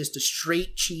it is just a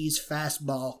straight cheese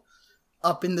fastball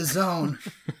up in the zone.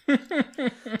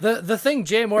 The thing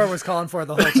Jay Moore was calling for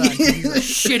the whole time. He's a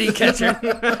shitty catcher.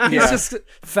 He's just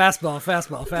fastball.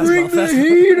 Bring the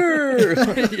heater.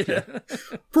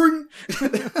 Bring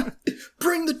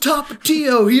the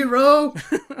Tapatio, Hiro.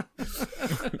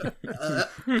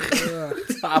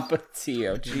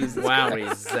 Tapatio, Jesus. Wowie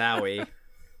zowie.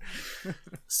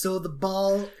 So the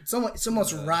ball, it's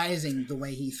almost rising the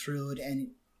way he threw it,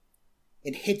 and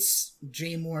it hits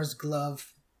Jay Moore's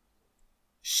glove.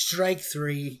 Strike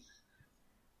 3,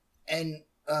 and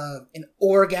an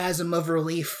orgasm of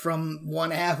relief from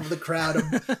one half of the crowd,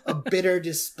 a bitter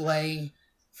display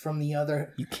from the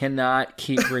other. You cannot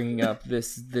keep bringing up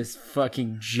this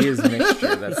fucking jizz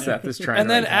mixture that Seth is trying and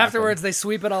to then afterwards they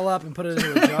sweep it all up and put it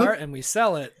into a jar and we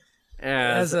sell it.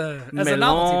 as a Mélange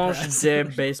novelty prize. de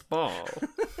baseball.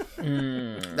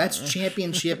 That's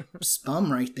championship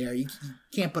spum right there. You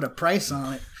can't put a price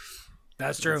on it.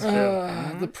 That's true.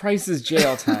 The price is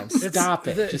jail time. Stop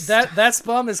it. That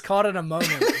spum is caught in a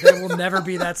moment. There will never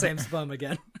be that same spum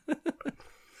again.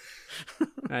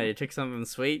 You took something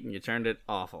sweet and you turned it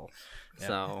awful.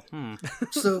 Yeah.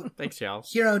 So thanks, y'all.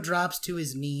 Hiro drops to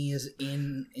his knees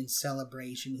in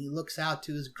celebration. He looks out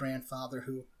to his grandfather,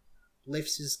 who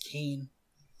lifts his cane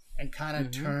and kind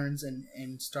of turns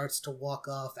and starts to walk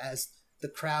off as the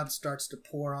crowd starts to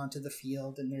pour onto the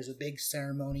field. And there's a big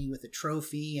ceremony with a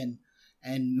trophy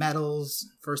and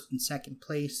medals, first and second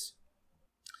place,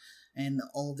 and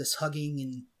all this hugging,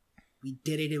 and we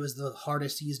did it. It was the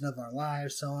hardest season of our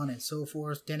lives, so on and so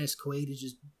forth. Dennis Quaid is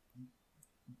just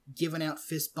giving out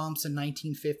fist bumps in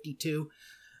 1952,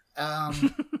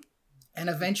 and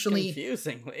eventually,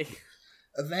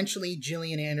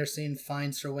 Gillian Anderson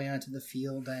finds her way onto the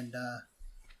field and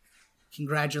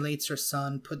congratulates her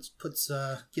son,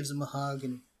 gives him a hug,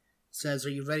 and says, "Are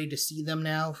you ready to see them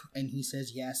now?" And he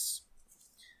says, "Yes."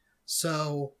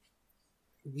 So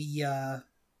we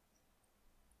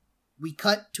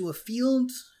cut to a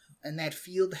field, and that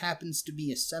field happens to be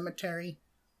a cemetery,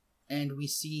 and we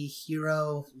see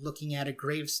Hiro looking at a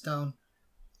gravestone,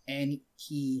 and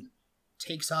he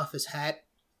takes off his hat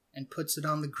and puts it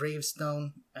on the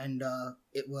gravestone, and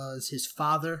it was his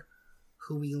father,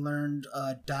 who we learned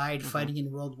died fighting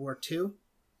in World War II.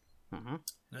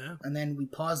 Yeah. And then we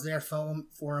pause there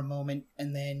for a moment,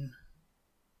 and then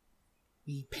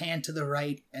we pan to the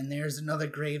right, and there's another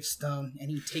gravestone,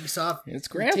 and he takes off. It's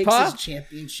Grandpa. He takes his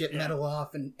championship medal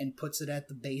off and puts it at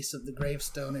the base of the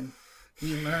gravestone, and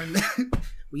we learn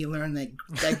that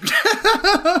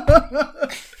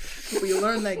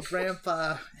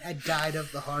Grandpa had died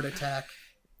of the heart attack,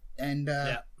 and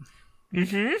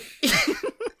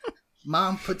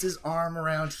Mom puts his arm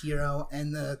around Hiro,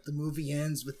 and the movie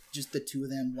ends with just the two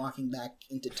of them walking back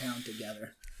into town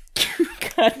together.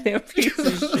 Goddamn piece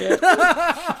of shit.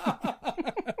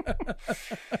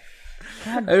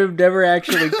 I've never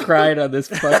actually cried on this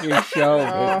fucking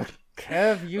show.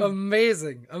 Kev, you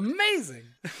amazing.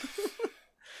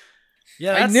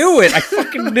 Yeah, I knew it. I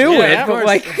fucking knew it. But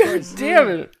God damn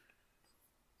it.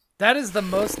 That is the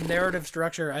most narrative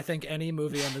structure I think any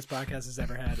movie on this podcast has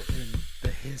ever had in the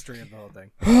history of the whole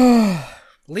thing.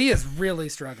 Lee is really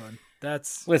struggling.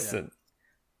 Listen,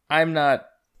 I'm not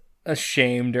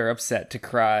ashamed or upset to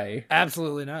cry.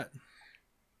 Absolutely not.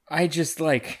 I just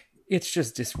it's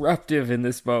just disruptive in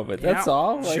this moment. That's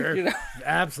all. Sure.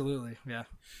 Absolutely. Yeah.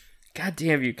 God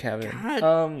damn you, Kevin.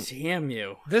 God damn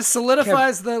you. This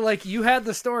solidifies you had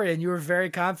the story and you were very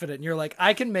confident and you're like,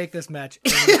 I can make this match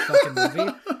in this fucking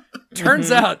movie.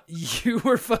 Turns out you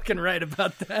were fucking right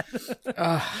about that.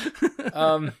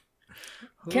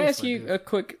 Can I ask you a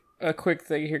quick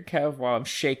thing here, Kev, while I'm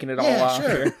shaking it all off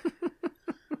here?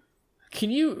 Can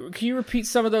you repeat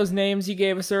some of those names you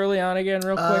gave us early on again,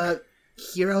 real quick?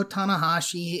 Hiro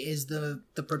Tanahashi is the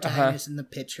protagonist in the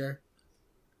picture.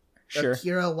 Sure.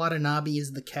 Akira Watanabe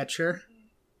is the catcher.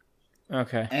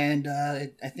 Okay. And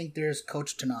I think there's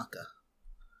Coach Tanaka.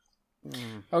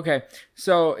 Okay,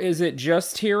 so is it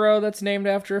just Hiro that's named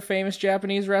after a famous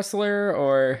Japanese wrestler,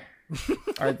 or?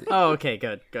 Okay,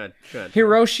 good.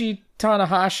 Hiroshi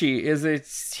Tanahashi is a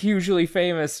hugely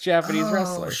famous Japanese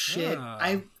wrestler. Oh shit!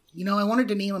 I wanted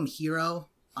to name him Hiro,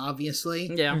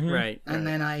 obviously. Yeah, right. And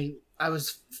then I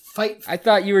was I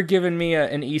thought you were giving me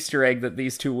an Easter egg that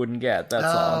these two wouldn't get. That's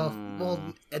all. Well,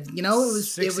 it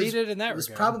was succeeded in that regard. It was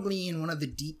probably in one of the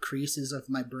deep creases of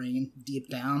my brain, deep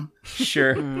down.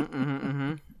 Sure.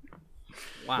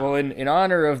 Wow. Well, in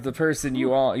honor of the person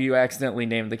you accidentally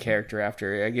named the character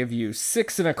after, I give you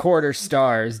 6.25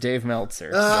 stars, Dave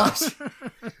Meltzer.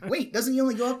 Wait, doesn't he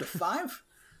only go up to 5?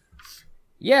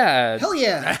 Yeah. Hell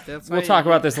yeah. We'll talk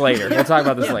about this later.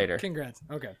 Later. Congrats.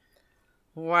 Okay.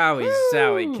 Wowie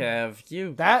zowie,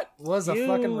 Kev. That was a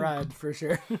fucking ride for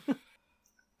sure.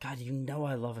 God,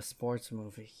 I love a sports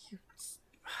movie.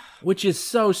 Which is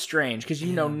so strange because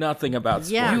you know nothing about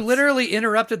sports. You literally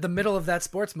interrupted the middle of that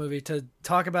sports movie to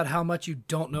talk about how much you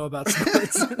don't know about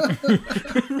sports.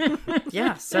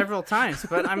 Yeah, several times.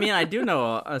 But I do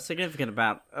know a significant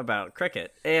about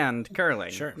cricket and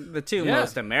curling. Sure. The two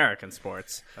most American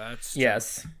sports. That's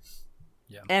yes.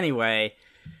 Yeah. Anyway,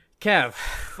 Kev.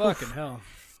 Fucking hell.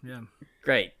 Yeah.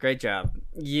 Great job.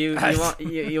 You want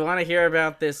to hear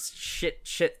about this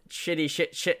shitty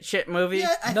movie?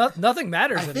 Yeah, nothing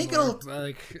matters I think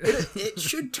anymore. it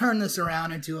should turn this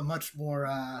around into a much more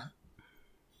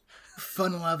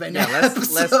fun-loving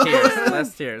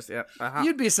less tears. Yeah,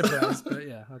 You'd be surprised, but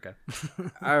yeah, okay.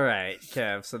 All right,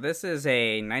 Kev. So this is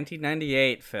a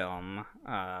 1998 film,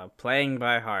 Playing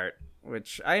by Heart,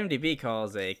 which IMDb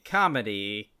calls a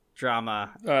comedy,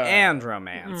 drama, and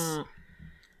romance.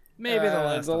 Maybe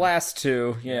the last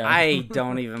two. Yeah, I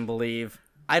don't believe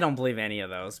any of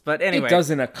those. But anyway, it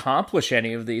doesn't accomplish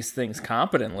any of these things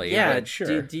competently. Yeah, but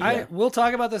sure. We'll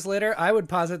talk about this later. I would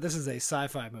posit this is a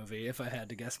sci-fi movie if I had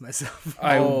to guess myself.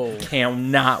 I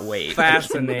cannot wait.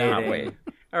 Fascinating. Cannot wait.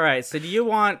 All right, so do you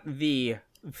want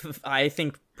I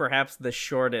think perhaps the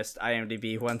shortest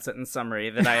IMDb one-sentence summary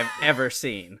that I have ever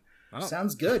seen?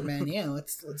 Sounds good, man. Yeah,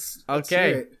 let's okay.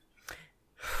 hear it.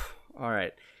 All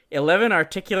right. 11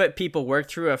 articulate people work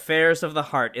through affairs of the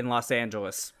heart in Los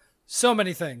Angeles. So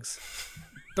many things.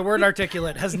 The word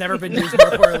articulate has never been used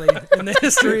more poorly in the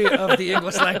history of the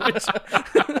English language.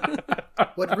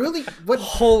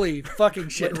 Holy fucking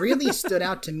shit. What really stood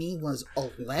out to me was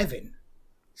 11.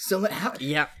 So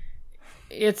yeah.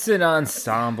 It's an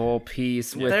ensemble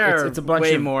piece with it's a bunch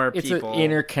way of more it's people. An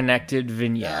interconnected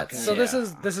vignettes. So this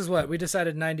is what we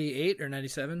decided 98 or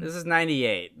 97. This is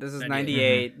 98. This is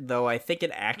 98. Though I think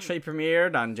it actually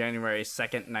premiered on January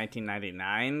 2nd,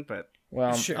 1999. But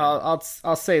well, sure.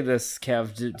 I'll say this,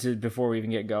 Kev, before we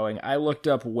even get going. I looked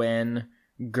up when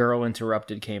Girl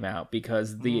Interrupted came out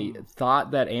because the thought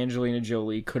that Angelina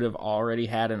Jolie could have already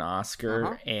had an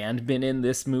Oscar and been in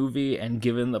this movie and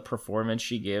given the performance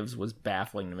she gives was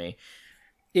baffling to me.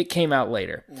 It came out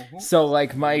later. So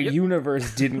like my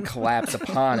universe didn't collapse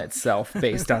upon itself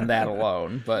based on that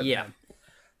alone, but yeah.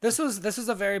 This was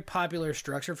a very popular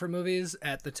structure for movies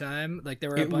at the time. Like there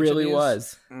were a bunch really of these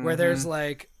was where there's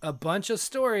like a bunch of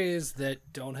stories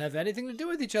that don't have anything to do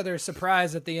with each other.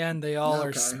 Surprise! At the end, they all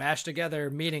are smashed together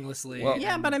meaninglessly. Well,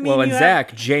 yeah, but I mean,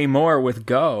 Zach Jay Moore with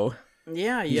Go.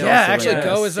 Yeah, actually,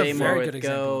 Go is a very good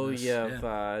example. Go, you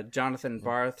have Jonathan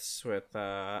Barths with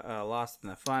Lost in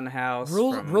the Fun House.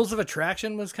 Rules of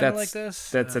Attraction was kind of like this.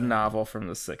 That's a novel from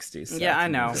the 60s. Yeah, I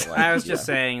know. I was just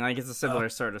saying, like, it's a similar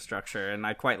sort of structure, and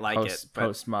I quite like it. But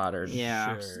postmodern.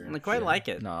 Yeah, I quite like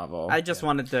it. Novel. I just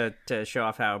wanted to show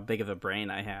off how big of a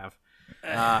brain I have.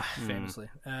 Famously.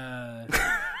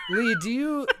 Lee,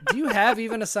 do you have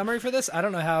even a summary for this? I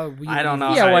don't know how. I don't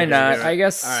know. Yeah, why not? I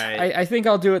guess right. I think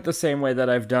I'll do it the same way that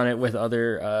I've done it with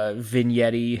other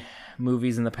vignette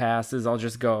movies in the past. Is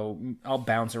I'll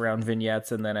bounce around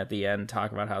vignettes and then at the end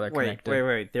talk about how they're connected.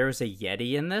 Wait. There was a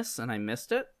Yeti in this, and I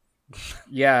missed it.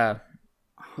 Yeah,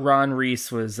 Ron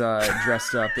Reese was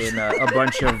dressed up in a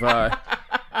bunch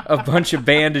of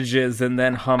bandages and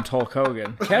then humped Hulk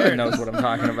Hogan. Kevin knows what I'm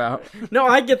talking about. No,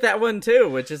 I get that one too,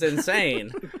 which is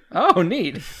insane. Oh,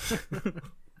 neat.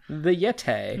 The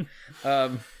Yeti.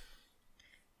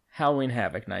 Halloween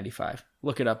Havoc 95.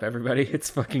 Look it up, everybody. It's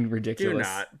fucking ridiculous.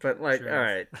 Do not, but like, all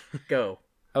right, go.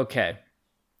 Okay.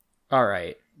 All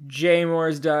right. Jay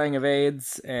Moore's dying of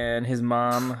AIDS, and his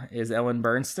mom is Ellen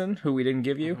Burstyn, who we didn't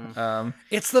give you.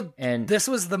 This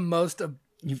was the most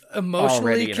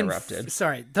already interrupted.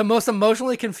 The most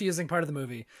emotionally confusing part of the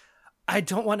movie. I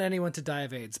don't want anyone to die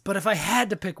of AIDS, but if I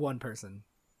had to pick one person,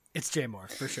 it's Jay Moore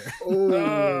for sure.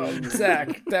 Oh,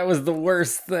 Zach, that was the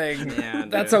worst thing. Yeah,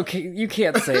 that's okay. You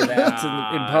can't say that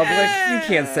in public. You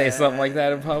can't say something like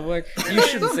that in public. You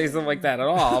shouldn't say something like that at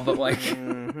all. But like,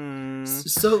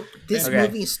 so this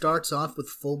movie starts off with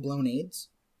full-blown AIDS.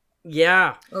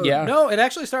 Yeah. Yeah. No, it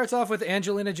actually starts off with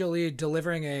Angelina Jolie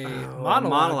delivering a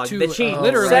monologue that she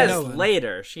literally says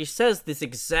later. She says this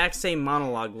exact same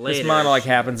monologue later. This monologue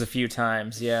happens a few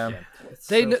times. Yeah.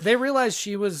 They realized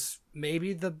she was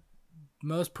maybe the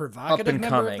most provocative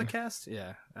member of the cast.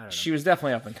 Yeah. I don't know. She was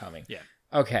definitely up and coming. Yeah.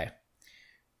 Okay.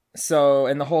 So,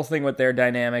 and the whole thing with their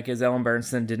dynamic is Ellen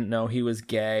Burstyn didn't know he was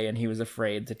gay and he was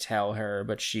afraid to tell her,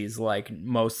 but she's like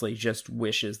mostly just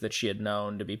wishes that she had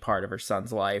known to be part of her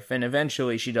son's life. And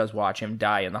eventually she does watch him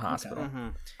die in the hospital. Mm-hmm.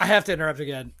 I have to interrupt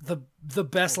again. The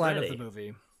best line of the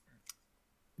movie.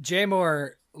 Jay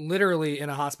Moore, literally in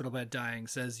a hospital bed dying,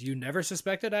 says, "You never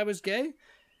suspected I was gay?"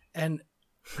 And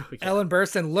Ellen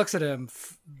Burstyn looks at him,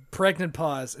 pregnant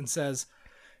pause, and says,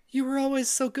 "You were always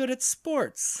so good at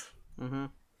sports." Mm-hmm.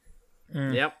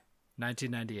 Yep.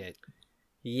 1998.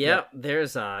 Yep.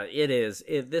 There's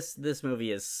this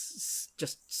movie is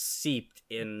just seeped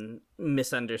in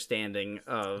misunderstanding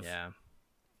of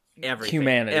everything.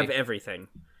 Humanity. Everything.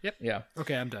 Yep. Yeah.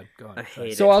 Okay, I'm done. Go on. I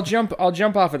hate so it. I'll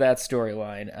jump off of that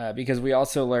storyline because we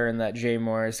also learn that Jay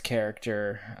Moore's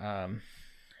character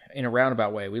in a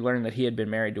roundabout way, we learn that he had been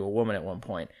married to a woman at one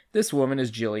point. This woman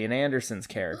is Gillian Anderson's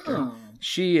character. Oh.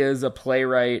 She is a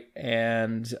playwright,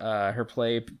 and her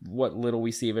play, what little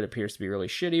we see of it, appears to be really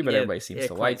shitty, but everybody seems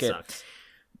to like it.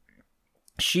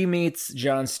 She meets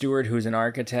Jon Stewart, who's an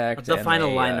architect. The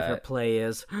final line of her play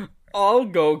is, "I'll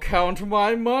go count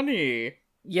my money."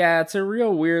 Yeah, it's a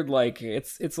real weird, like,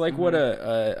 it's like what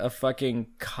a fucking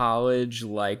college,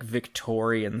 like,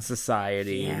 Victorian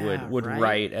society would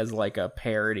write as, like, a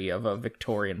parody of a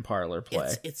Victorian parlor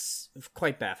play. It's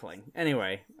quite baffling.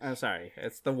 Anyway, I'm sorry.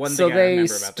 It's the one thing I remember about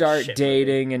So they start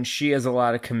dating, and she has a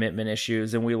lot of commitment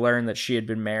issues, and we learn that she had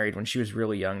been married when she was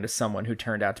really young to someone who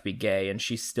turned out to be gay, and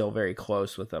she's still very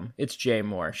close with him. It's Jay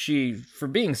Moore. She, for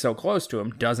being so close to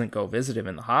him, doesn't go visit him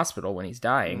in the hospital when he's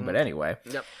dying, but anyway.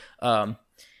 Yep.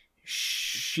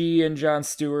 She and Jon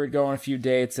Stewart go on a few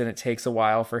dates, and it takes a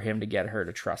while for him to get her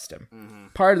to trust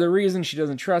him. Part of the reason she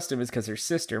doesn't trust him is because her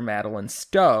sister, Madeline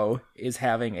Stowe, is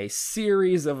having a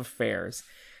series of affairs.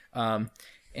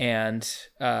 And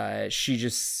she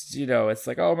just, it's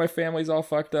like, oh, my family's all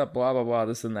fucked up, blah, blah, blah,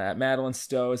 this and that. Madeline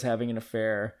Stowe is having an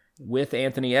affair with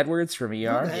Anthony Edwards from ER.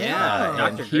 Yeah,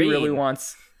 Dr. He really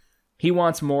wants... He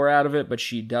wants more out of it, but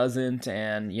she doesn't,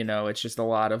 and, it's just a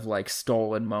lot of, like,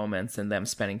 stolen moments and them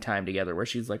spending time together where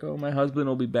she's like, oh, my husband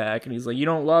will be back, and he's like, you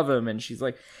don't love him, and she's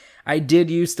like, I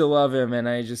did used to love him, and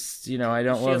I just, I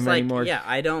don't love him anymore. Yeah,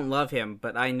 I don't love him,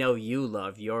 but I know you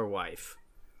love your wife.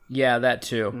 Yeah, that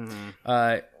too.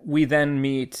 We then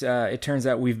meet, it turns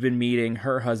out we've been meeting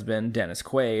her husband, Dennis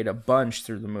Quaid, a bunch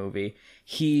through the movie.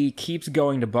 He keeps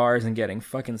going to bars and getting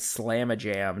fucking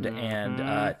slamma-jammed and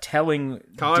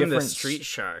Call him the Street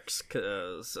Sharks,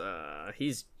 because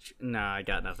he's... Nah, I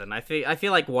got nothing. I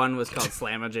feel like one was called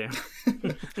Slamma-Jam.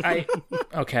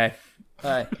 Okay.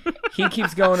 He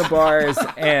keeps going to bars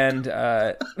and...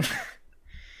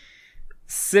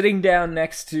 sitting down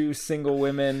next to single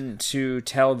women to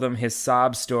tell them his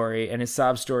sob story, and his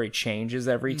sob story changes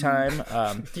every time.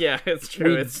 Yeah, it's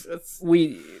true.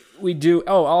 We do.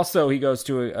 Oh, also he goes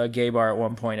to a gay bar at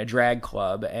one point, a drag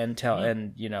club, and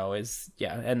and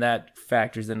that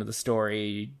factors into the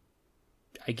story,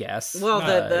 I guess. Well,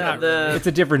 it's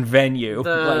a different venue.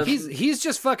 He's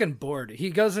just fucking bored.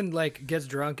 He goes and like gets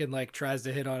drunk and like tries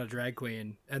to hit on a drag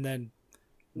queen, and then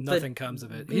nothing comes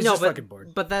of it. He's just fucking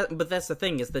bored. But that's the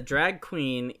thing, is the drag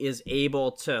queen is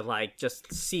able to like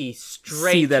just see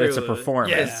straight that through it's a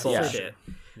performance. His bullshit.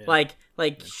 Yeah.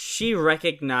 Like she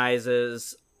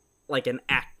recognizes like an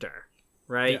actor,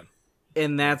 right? Yeah.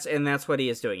 And that's what he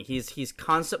is doing. He's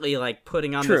constantly like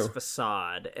putting on this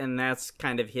facade, and that's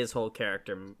kind of his whole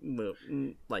character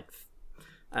like,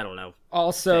 I don't know.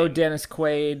 Also, Dennis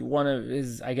Quaid, one of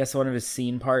his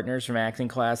scene partners from acting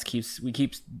class,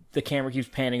 the camera keeps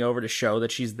panning over to show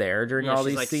that she's there during all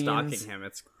these scenes. Stalking him.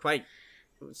 It's quite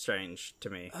strange to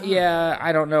me. Yeah,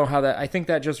 I don't know how that. I think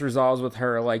that just resolves with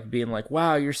her like being like,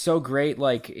 "Wow, you're so great!"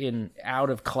 Like in out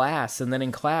of class, and then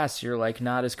in class you're like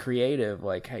not as creative.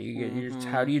 Like how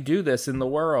do you do this in the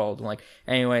world? And, like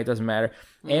anyway, it doesn't matter.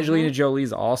 Angelina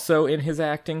Jolie's also in his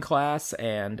acting class,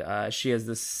 and she has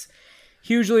this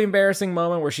hugely embarrassing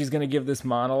moment where she's going to give this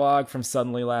monologue from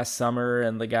Suddenly Last Summer,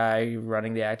 and the guy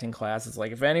running the acting class is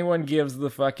like, if anyone gives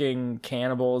the fucking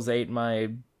cannibals ate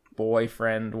my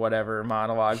boyfriend whatever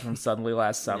monologue from Suddenly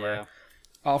Last Summer,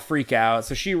 I'll freak out.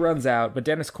 So she runs out, but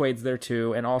Dennis Quaid's there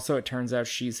too, and also it turns out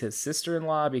she's his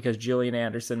sister-in-law because Gillian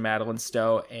Anderson, Madeline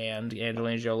Stowe, and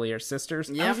Angelina Jolie are sisters.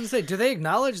 I was gonna say, do they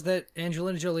acknowledge that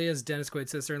Angelina Jolie is Dennis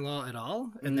Quaid's sister-in-law at all?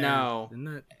 No.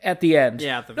 At the end.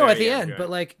 Yeah, at the end.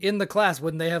 But like in the class,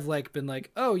 wouldn't they have like been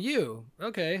like, "Oh, you?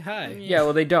 Okay, hi." Yeah,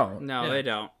 well, they don't. No, they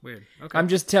don't. Weird. Okay. I'm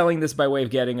just telling this by way of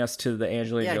getting us to the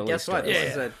Angelina Jolie guess what?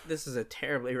 story. This is a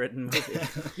terribly written movie.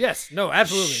 Yes. No.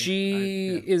 Absolutely.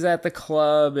 She is at the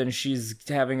club, and she's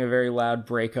having a very loud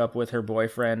breakup with her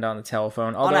boyfriend on the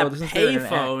telephone. On a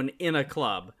payphone in a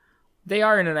club. They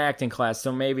are in an acting class,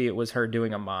 so maybe it was her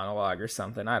doing a monologue or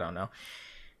something. I don't know.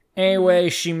 Anyway,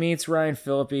 she meets Ryan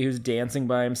Phillippe, who's dancing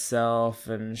by himself,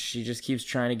 and she just keeps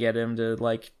trying to get him to,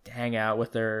 like, hang out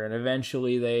with her, and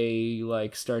eventually they,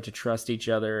 like, start to trust each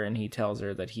other, and he tells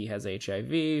her that he has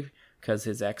HIV because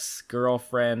his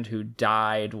ex-girlfriend who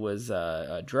died was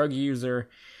a drug user.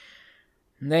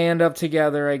 They end up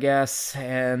together, I guess,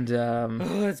 and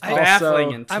it's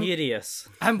baffling and tedious.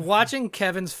 I'm watching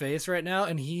Kevin's face right now,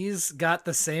 and he's got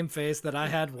the same face that I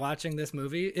had watching this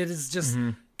movie. It is just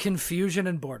confusion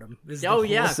and boredom. So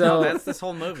that's this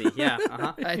whole movie. Yeah,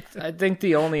 I think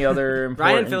the only other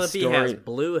important Ryan Phillippe has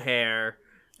blue hair.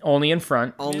 Only in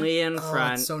front. Only in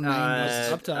front. It's so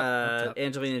 90s. Up top.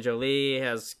 Angelina Jolie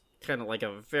has kind of like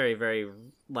a very, very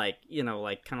like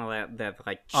kind of that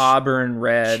like auburn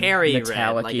red, cherry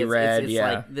metallic red, red. It's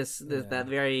yeah, like this that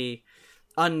very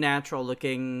unnatural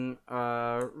looking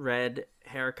red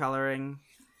hair coloring.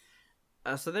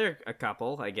 So they're a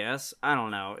couple, I guess. I don't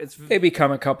know. They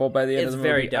become a couple by the end of the movie.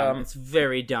 It's very dumb. It's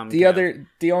very dumb.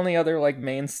 The only other like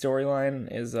main storyline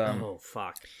is oh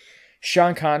fuck.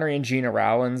 Sean Connery and Gina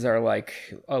Rowlands are like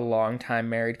a long-time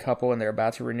married couple, and they're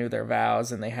about to renew their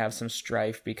vows, and they have some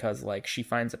strife because like she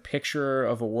finds a picture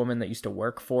of a woman that used to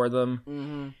work for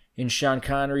them in Sean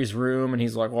Connery's room, and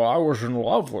he's like, "Well, I was in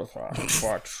love with her,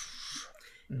 but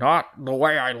not the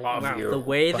way I love you." The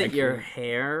way that your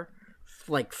hair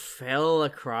like fell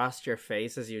across your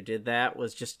face as you did that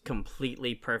was just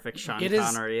completely perfect. Sean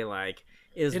Connery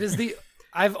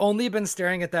I've only been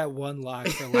staring at that one lock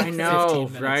for like 15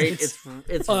 minutes. Right?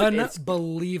 It's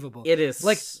unbelievable. It is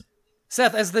like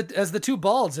Seth as the two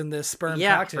balds in this sperm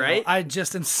cocktail. Right? I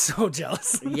just am so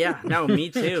jealous. Yeah, no, me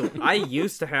too. I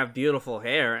used to have beautiful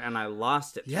hair and I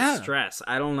lost it to stress.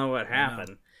 I don't know what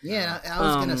happened. Yeah, I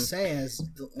was gonna say as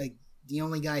like the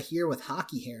only guy here with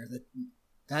hockey hair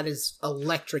that is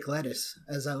electric lettuce,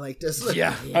 as I like to say.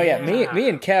 Yeah. Oh yeah, me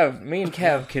and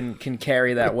Kev can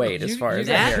carry that weight as far as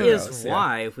that hair is goes,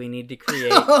 why we need to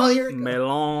create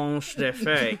mélange de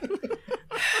fait.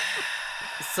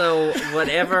 So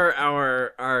whatever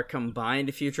our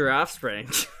combined future offspring.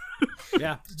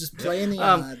 Yeah, just playing the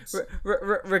odds.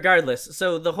 Regardless,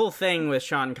 so the whole thing with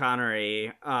Sean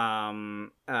Connery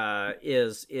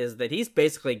is that he's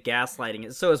basically gaslighting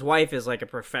it. So his wife is like a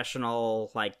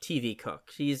professional like TV cook.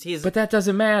 He's but that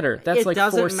doesn't matter. That's like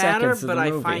 4 seconds of the movie. It doesn't matter, but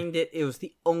I find it was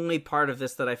the only part of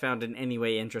this that I found in any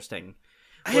way interesting.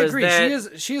 I agree.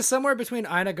 She is somewhere between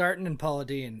Ina Garten and Paula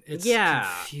Deen. It's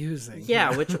confusing.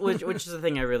 Yeah, which is the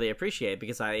thing I really appreciate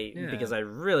because I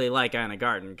really like Ina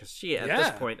Garten because she at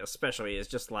this point especially is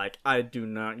just like, I do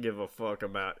not give a fuck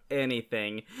about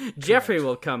anything. Correct. Jeffrey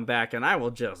will come back and I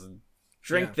will just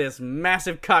drink this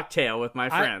massive cocktail with my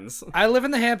friends. I live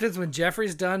in the Hamptons. When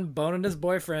Jeffrey's done boning his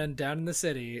boyfriend down in the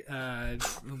city,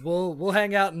 we'll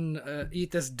hang out and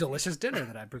eat this delicious dinner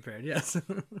that I prepared. Yes.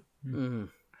 Mm-hmm.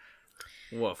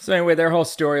 Woof. So anyway, their whole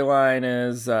storyline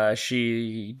is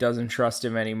she doesn't trust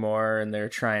him anymore, and they're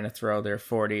trying to throw their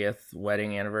 40th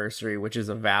wedding anniversary, which is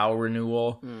a vow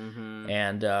renewal,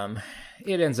 and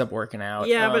it ends up working out.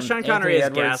 Yeah, but Sean Connery is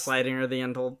gaslighting her the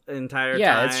entire time.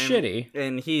 Yeah, it's shitty,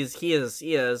 and he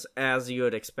is, as you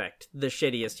would expect, the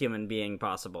shittiest human being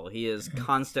possible. He is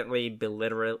constantly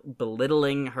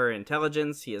belittling her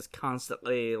intelligence. He is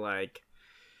constantly like,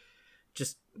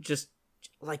 just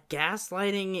like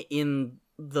gaslighting in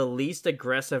the least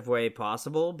aggressive way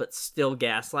possible, but still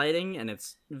gaslighting, and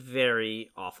it's very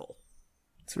awful.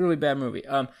 It's a really bad movie.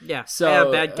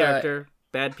 Bad character,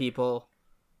 bad people,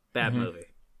 bad movie.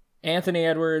 Anthony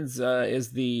Edwards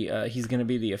is he's going to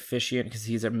be the officiant because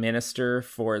he's a minister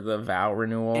for the vow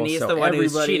renewal. And he's the one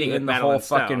who's cheating in the whole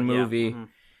fucking movie. Yeah.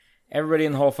 Everybody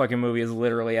in the whole fucking movie is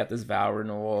literally at this vow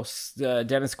renewal.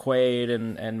 Dennis Quaid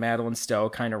and Madeline Stowe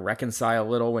kind of reconcile a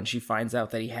little when she finds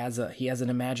out that he has an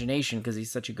imagination because he's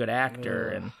such a good actor.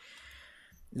 And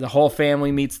the whole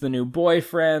family meets the new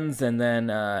boyfriends, and then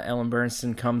Ellen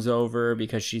Burstyn comes over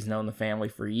because she's known the family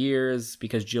for years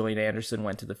because Gillian Anderson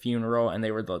went to the funeral, and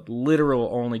they were the literal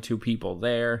only 2 people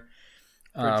there.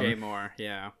 For Jay Moore,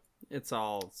 yeah. It's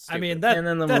all stupid. I mean,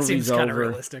 that seems kind of over.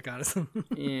 Realistic, honestly.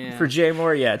 Yeah. For Jay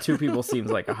Moore, 2 people seems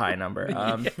like a high number.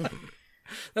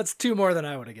 That's 2 more than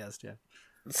I would have guessed, yeah.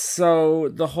 So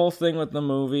the whole thing with the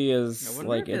movie is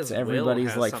like it's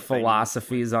everybody's like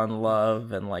philosophies on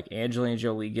love, and like Angelina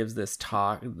Jolie gives this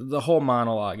talk. The whole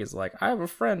monologue is like, I have a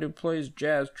friend who plays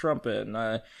jazz trumpet, and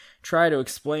I try to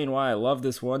explain why I love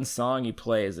this one song he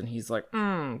plays, and he's like,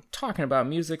 talking about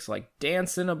music's like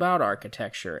dancing about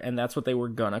architecture, and that's what they were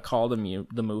gonna call the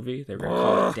movie. They were gonna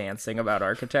call it Dancing About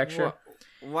Architecture.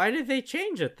 Why did they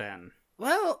change it then?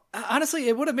 Well, honestly,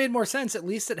 it would have made more sense. At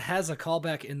least it has a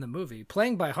callback in the movie.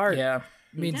 Playing by heart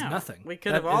means nothing. We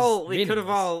could have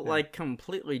all like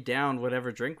completely downed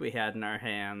whatever drink we had in our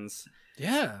hands.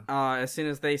 Yeah. As soon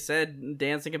as they said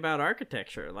Dancing About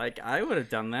Architecture, like I would have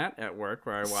done that at work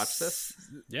where I watched this.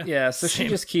 Yeah. So she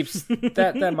just keeps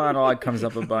that monologue comes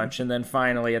up a bunch, and then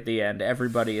finally at the end,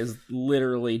 everybody is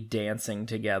literally dancing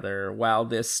together while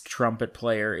this trumpet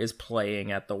player is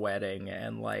playing at the wedding,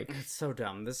 and like it's so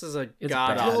dumb. This is a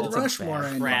god-awful Rushmore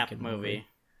crap movie.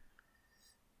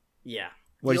 Yeah.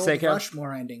 What do you say, Cal?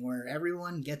 Rushmore ending where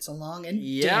everyone gets along and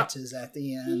dances at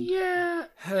the end. Yeah,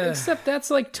 except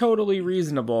that's like totally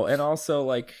reasonable, and also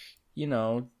like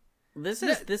this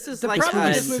is the like problem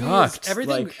with this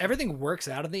movie is everything works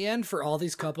out in the end for all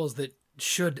these couples that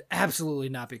should absolutely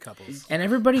not be couples. And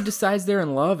everybody decides they're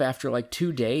in love after like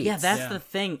 2 dates. Yeah, that's the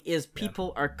thing, is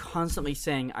people are constantly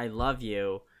saying I love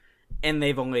you, and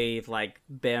they've only like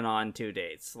been on 2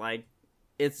 dates. Like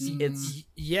it's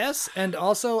yes, and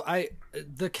also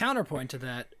the counterpoint to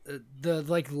that, the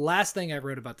like last thing I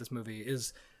wrote about this movie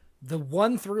is the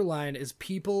one through line is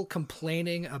people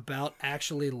complaining about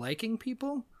actually liking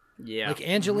people. Yeah. Like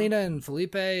Angelina and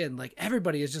Felipe and like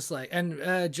everybody is just like,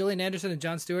 and Gillian Anderson and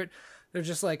Jon Stewart, they're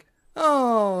just like,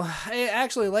 oh, I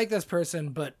actually like this person,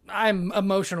 but I'm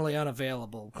emotionally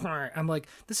unavailable. I'm like,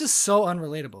 this is so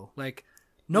unrelatable. Like,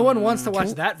 no one wants to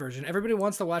watch that version. Everybody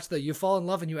wants to watch the you fall in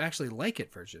love and you actually like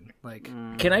it version. Like,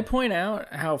 can I point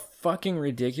out how fucking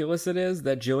ridiculous it is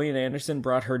that Gillian Anderson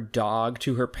brought her dog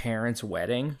to her parents'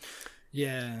 wedding?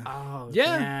 Yeah. Oh,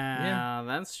 yeah.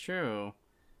 That's true.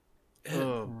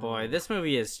 Oh boy, this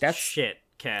movie is shit,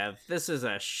 Kev. This is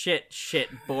a shit,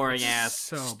 boring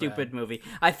ass, stupid movie.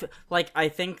 I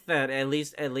think that at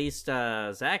least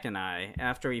Zach and I,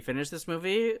 after we finished this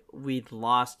movie, we'd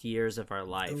lost years of our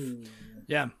life. Ooh.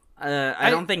 Yeah. I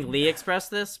don't think Lee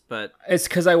expressed this, but it's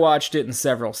because I watched it in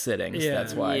several sittings. Yeah.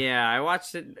 That's why. Yeah, I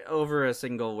watched it over a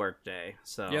single workday.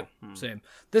 So Yep. Same.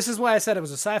 This is why I said it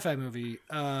was a sci-fi movie.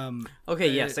 Okay.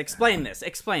 Yes. Explain this,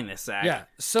 Zach. Yeah.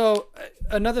 So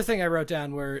another thing I wrote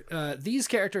down were these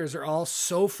characters are all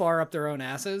so far up their own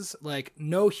asses. Like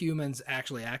no humans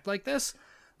actually act like this.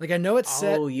 Like I know it's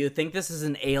set. Oh, you think this is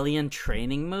an alien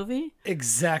training movie?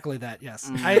 Exactly that. Yes,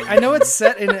 I know it's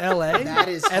set in L.A. That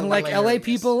is and like hilarious. L.A.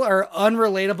 people are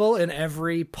unrelatable in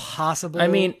every possible. I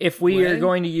mean, if we way. are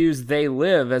going to use "They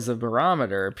Live" as a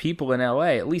barometer, people in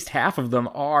LA, at least half of them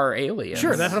are aliens.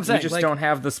 Sure, that's what I'm saying. We just Like, don't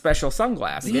have the special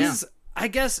sunglasses. These, I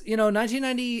guess,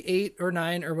 1998 or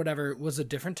 9 or whatever was a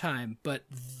different time, but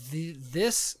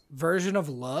this version of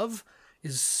love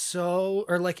is so,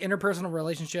 or like interpersonal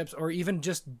relationships or even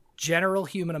just general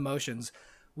human emotions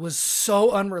was so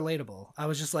unrelatable. I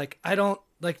was just like,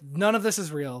 none of this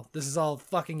is real. This is all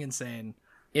fucking insane.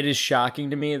 It is shocking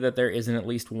to me that there isn't at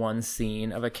least one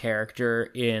scene of a character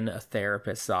in a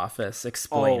therapist's office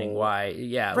explaining why.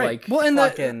 Yeah, right. like Well,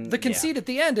 and the conceit at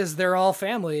the end is they're all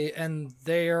family and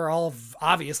they are all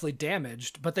obviously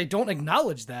damaged, but they don't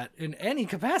acknowledge that in any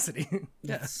capacity.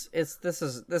 Yes, this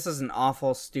is an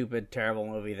awful, stupid, terrible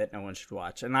movie that no one should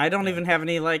watch, and I don't even have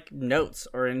any like notes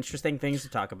or interesting things to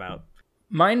talk about.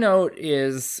 my note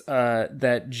is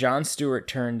that Jon Stewart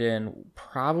turned in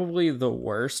probably the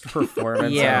worst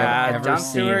performance I've ever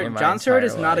seen in my Jon Stewart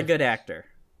is entire not a life. good actor.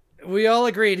 We all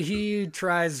agreed he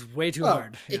tries way too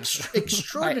hard.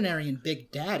 Extraordinary in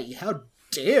Big Daddy. How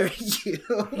dare you?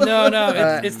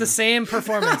 No, it's the same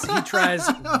performance. He tries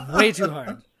way too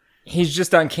hard. He's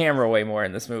just on camera way more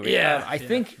in this movie. Yeah,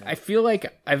 I feel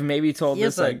like I've maybe told He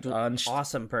this is like an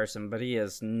awesome person, but he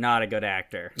is not a good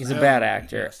actor. He's a bad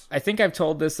actor. Yes. I think I've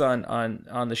told this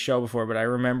on the show before, but I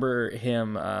remember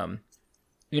him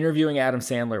interviewing Adam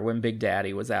Sandler when Big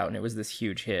Daddy was out, and it was this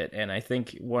huge hit. And I think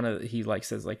he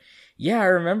says yeah, I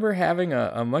remember having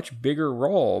a much bigger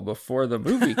role before the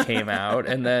movie came out,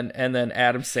 and then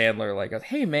Adam Sandler goes,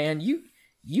 hey man,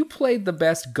 you played the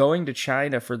best going to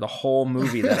China for the whole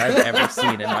movie that I've ever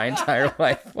seen in my entire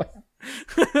life.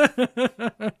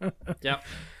 Yep.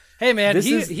 Hey man,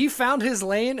 he found his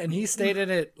lane and he stayed in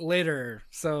it later.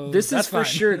 So this that's is for fine.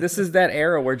 sure. This is that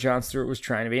era where Jon Stewart was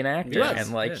trying to be an actor,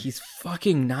 was, and he's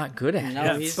fucking not good at it.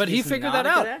 No, but he figured that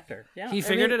out. Yeah, He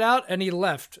figured it out and he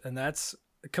left, and that's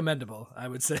commendable, I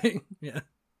would say. Yeah.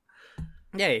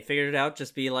 Yeah, he figured it out.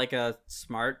 Just be like a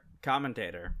smart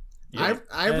commentator. And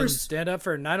stand up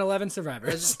for 9/11 survivors.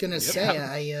 I was just gonna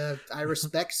say, I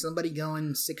respect somebody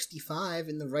going 65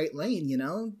 in the right lane.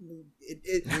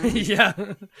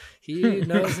 Yeah, he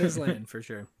knows his lane for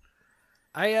sure.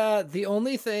 The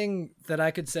only thing that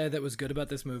I could say that was good about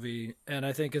this movie, and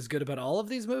I think is good about all of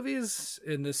these movies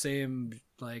in the same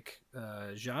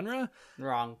genre,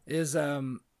 Wrong. is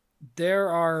there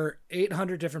are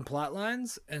 800 different plot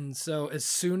lines, and so as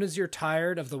soon as you're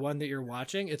tired of the one that you're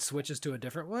watching, it switches to a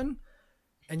different one,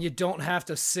 and you don't have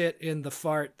to sit in the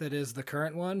fart that is the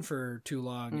current one for too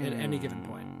long at any given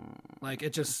point.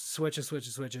 It just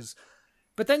switches.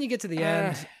 But then you get to the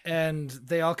end, and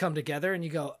they all come together, and you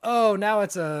go, oh, now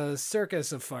it's a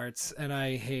circus of farts, and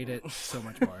I hate it so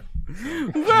much more.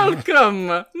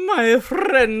 Welcome, my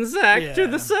friend Zach, to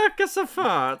the circus of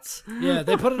farts. Yeah,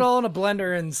 they put it all in a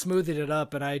blender and smoothed it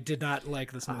up, and I did not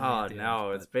like this movie. Oh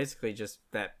no, it's basically just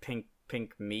that pink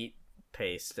meat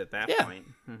paste at that point.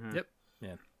 Mm-hmm. Yep.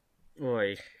 Yeah.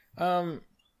 Boy.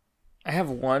 I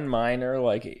have one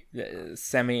minor,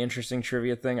 semi-interesting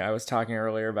trivia thing. I was talking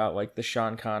earlier about, the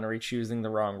Sean Connery choosing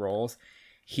the wrong roles.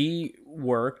 he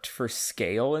worked for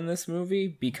scale in this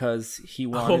movie because he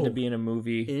wanted to be in a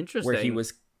movie where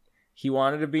he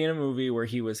wanted to be in a movie where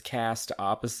he was cast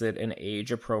opposite an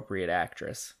age-appropriate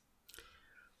actress.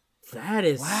 That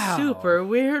is super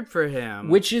weird for him.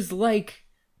 Which is like,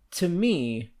 to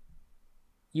me,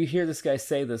 you hear this guy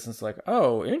say this and it's like,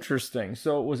 oh, interesting.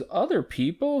 So it was other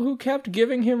people who kept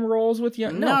giving him roles with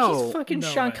young... No, he's fucking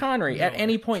Sean Connery. At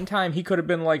any point in time, he could have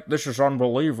been like, this is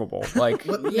unbelievable. Like,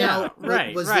 was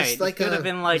this like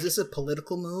was this a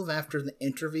political move after the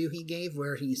interview he gave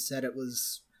where he said it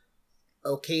was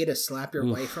okay to slap your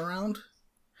wife around?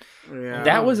 Yeah.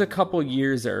 That was a couple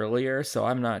years earlier, so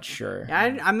I'm not sure.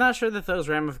 I'm not sure that those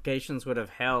ramifications would have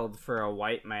held for a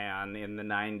white man in the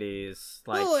 90s,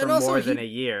 for more than a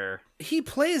year. He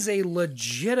plays a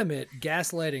legitimate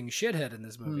gaslighting shithead in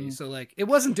this movie, so like it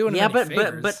wasn't doing him any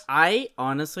favors. But I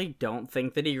honestly don't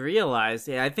think that he realized.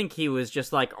 I think he was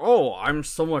just like, "Oh, I'm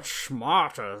so much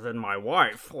smarter than my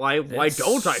wife. Why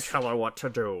don't I tell her what to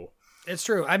do?" It's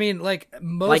true. I mean, like,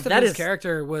 most of his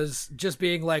character was just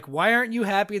being like, why aren't you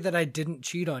happy that I didn't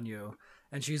cheat on you?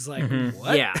 And she's like,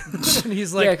 what? Yeah. And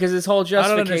he's like, yeah, because his whole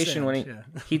justification when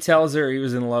he tells her he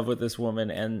was in love with this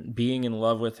woman, and being in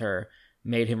love with her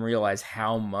made him realize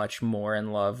how much more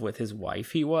in love with his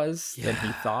wife he was than he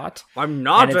thought. I'm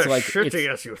not as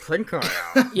shitty as you think I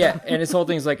am. Yeah, and his whole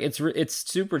thing is like, it's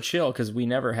super chill because we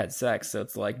never had sex, so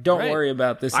it's like, don't worry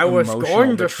about this emotional betrayal. I was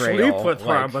going to sleep with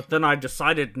her, but then I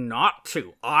decided not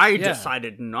to.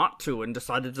 Decided not to and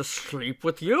decided to sleep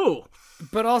with you.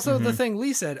 But also the thing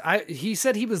Lee said, he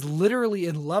said he was literally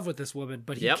in love with this woman,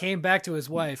 but he came back to his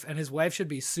wife, and his wife should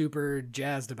be super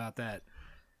jazzed about that.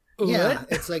 Yeah,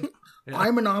 it's like,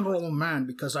 I'm an honorable man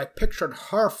because I pictured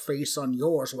her face on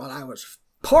yours while I was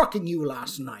porking you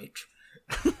last night.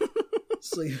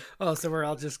 So we're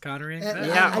all just Connerying?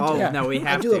 No, we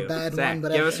have to. I do a bad one,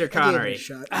 but give us your Connery.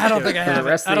 I don't think I have the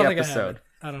rest of the episode.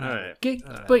 I don't know.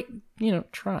 But,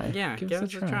 try. Yeah, give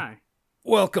us a try.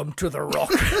 Welcome to the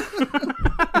Rock.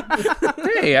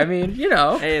 Hey, I mean,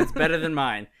 Hey, it's better than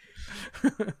mine.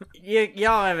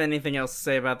 Y'all have anything else to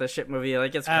say about this shit movie?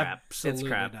 Like, it's crap. Absolutely it's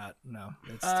crap. Not. No,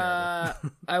 it's terrible.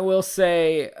 I will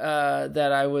say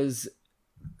that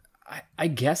I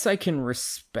guess I can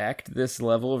respect this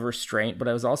level of restraint, but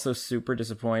I was also super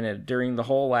disappointed. During the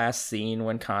whole last scene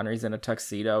when Connery's in a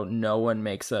tuxedo, no one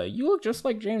makes a, you look just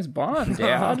like James Bond,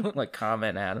 Dad,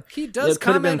 comment at him. He does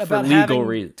comment about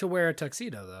having to wear a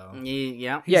tuxedo, though.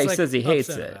 Yeah. He says he hates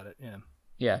it.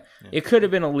 Yeah, it could have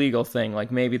been a legal thing.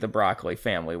 Like, maybe the Broccoli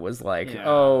family was like,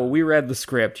 oh, we read the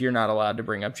script. You're not allowed to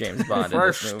bring up James Bond in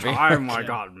this movie. First time I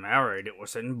got married, it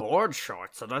was in board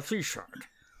shorts and a t-shirt.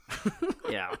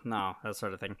 That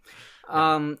sort of thing.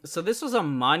 So this was a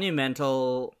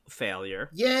monumental failure.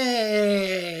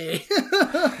 Yay!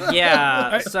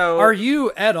 Yeah. So are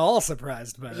you at all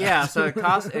surprised by that? Yeah. So it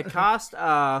cost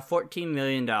 $14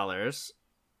 million.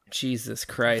 Jesus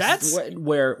Christ!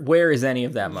 Where is any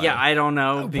of that money? Yeah, I don't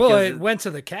know. Well, it went to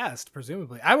the cast,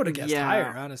 presumably. I would have guessed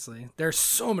higher, honestly. There's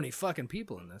so many fucking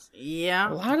people in this.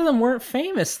 Yeah, a lot of them weren't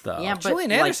famous though. Yeah, but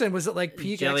Gillian Anderson was it like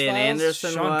peak Gillian X-Files?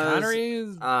 Anderson Sean was. Connery.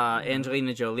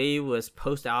 Angelina Jolie was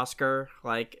post Oscar.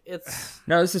 Like it's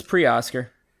no, this is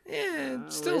pre-Oscar. Yeah,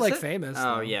 still like famous.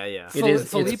 Oh, though. yeah. It is.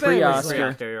 Felipe it's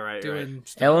pre-Oscar. You're right.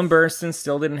 Ellen Burstyn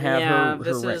still didn't have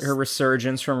her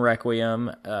resurgence from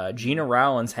Requiem. Gina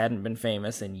Rowlands hadn't been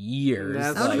famous in years.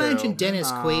 I would imagine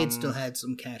Dennis Quaid still had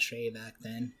some cachet back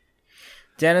then.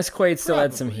 Dennis Quaid still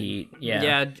had some heat. Yeah.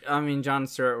 Yeah, I mean, Jon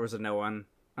Stewart was a no one.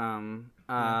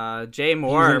 Jay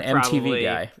Moore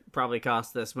probably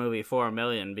cost this movie $4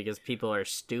 million because people are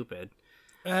stupid.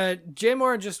 Jay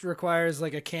Moore just requires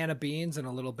like a can of beans and a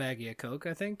little baggie of Coke,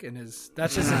 I think, and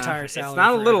that's his entire salary. It's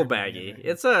not a little baggie;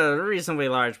 it's a reasonably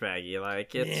large baggie.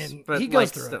 Like it's, but he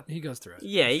goes through it. He goes through it.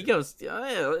 Yeah, he goes.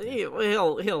 He'll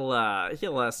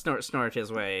snort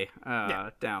his way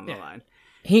down the line.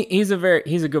 He's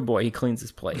a good boy. He cleans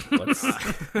his plate.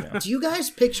 Do you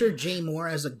guys picture Jay Moore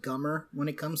as a gummer when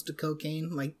it comes to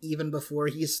cocaine? Like, even before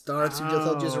he starts,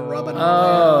 he'll just rub it on.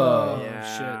 Oh,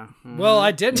 yeah. Shit. Well,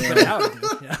 I didn't, but now I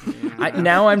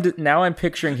do. Yeah. Now I'm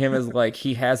picturing him as like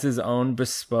he has his own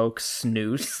bespoke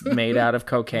snooze made out of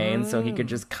cocaine, so he could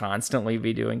just constantly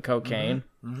be doing cocaine.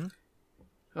 Mm-hmm.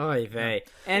 Oy vey.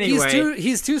 Anyway,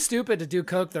 he's too stupid to do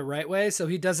coke the right way, so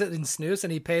he does it in snooze,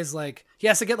 and he has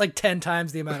to get like 10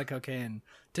 times the amount of cocaine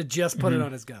to just put it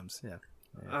on his gums. Yeah.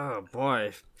 Oh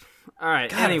boy. All right.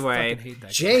 God, anyway,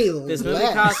 Jay,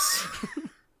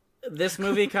 this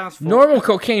movie costs. Normal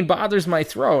cocaine bothers my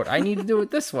throat. I need to do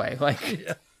it this way.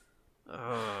 Like.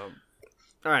 All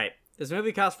right. This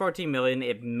movie cost $14 million.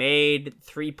 It made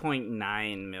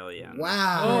 $3.9 million.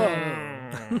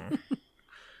 Wow.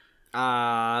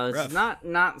 It's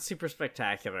not super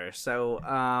spectacular.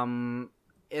 So,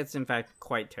 it's in fact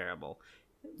quite terrible.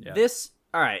 Yeah.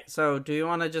 All right. So, do you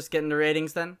want to just get into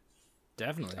ratings then?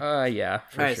 Definitely. Yeah,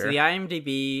 for All right. sure. So the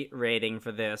IMDb rating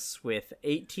for this, with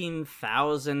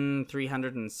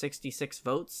 18,366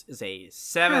 votes, is a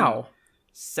 7.0.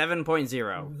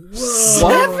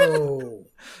 Whoa.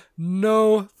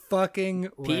 No fucking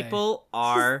way. People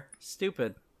are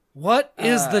stupid. What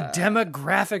is the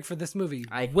demographic for this movie?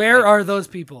 Where are those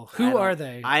people? Who are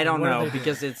they? I don't What are know, they doing?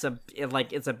 because it's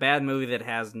a bad movie that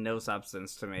has no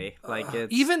substance to me. Like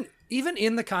it's even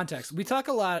in the context, we talk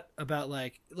a lot about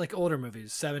like older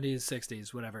movies, 70s,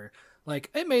 60s, whatever. Like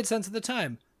it made sense at the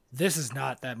time. This is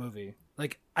not that movie.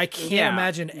 Like I can't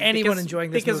imagine anyone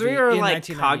enjoying this because movie we were in like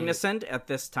 1998. cognizant at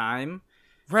this time.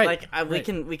 Right. Like right. we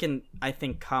can I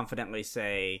think confidently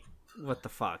say what the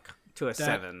fuck to a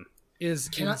 7. Is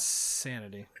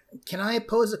insanity. Can I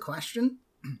pose a question?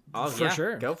 Oh, For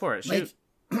sure. Go for it. Shoot.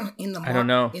 Like, I don't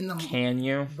know. Can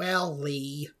you? Well,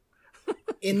 Lee,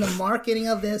 in the marketing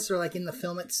of this, or like in the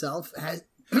film itself,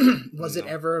 was it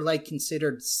ever like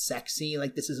considered sexy?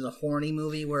 Like this is a horny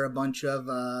movie where a bunch of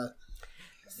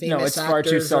famous No, it's far too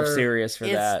actors self-serious for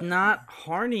that. It's not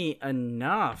horny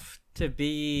enough to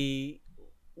be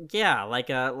like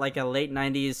a late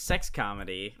 90s sex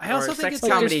comedy. I also or think sex it's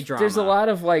like comedy drama. There's a lot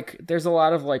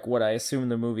of like what I assume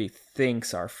the movie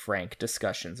thinks are frank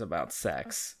discussions about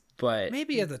sex. But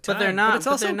maybe at the time, but they're not. But it's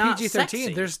also they're not PG-13.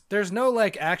 sexy. There's no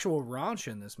like actual raunch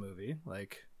in this movie.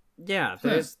 Like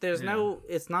there's no.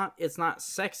 It's not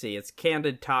sexy. It's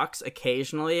candid talks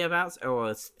occasionally about.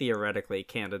 It's theoretically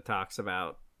candid talks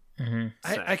about.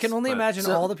 Sex, I can only imagine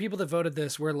So- all the people that voted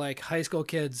this were like high school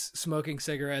kids smoking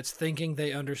cigarettes, thinking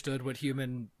they understood what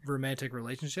human romantic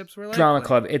relationships were like. Drama Like,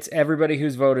 Club. It's everybody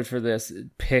who's voted for this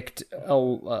picked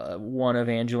one of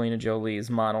Angelina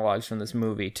Jolie's monologues from this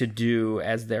movie to do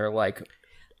as their like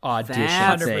audition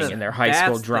That's thing the- in their high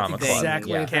school that's the drama thing. club.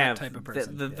 Exactly Yeah. that type of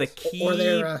person. The yes. key. or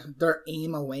their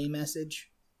aim away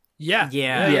message. Yeah.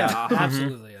 Yeah.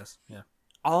 Absolutely, yes. Yeah.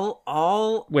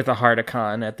 all With a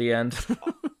hearticon at the end.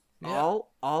 all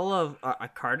of a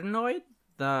cardinoid,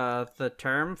 the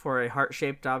term for a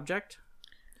heart-shaped object.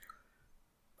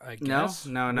 I guess.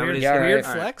 No, Weird, nobody's Yeah, gonna- weird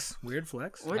all right. flex. Weird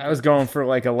flex. What? I was going for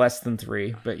like a less than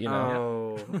 3, but you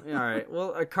know. Oh, all right.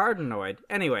 Well, a cardinoid.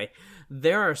 Anyway,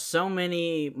 there are so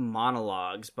many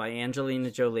monologues by Angelina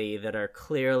Jolie that are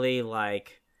clearly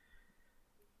like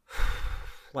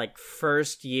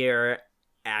first year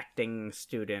acting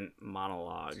student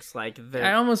monologues. Like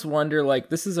I almost wonder, like,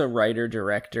 this is a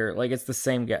writer-director. Like, it's the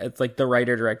same guy. It's like the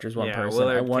writer-director's one person.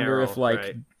 Willard I wonder Carroll, if, like,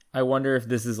 right. I wonder if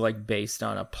this is, like, based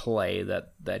on a play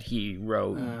that he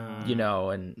wrote, you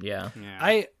know, and yeah.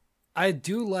 I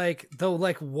do like, though,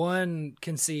 like one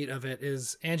conceit of it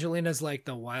is Angelina's like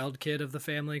the wild kid of the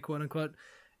family, quote unquote.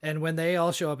 And when they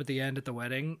all show up at the end at the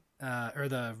wedding, or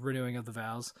the renewing of the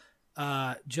vows,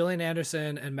 Gillian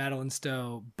Anderson and Madeline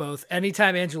Stowe both,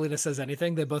 anytime Angelina says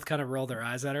anything, they both kind of roll their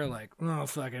eyes at her like, oh,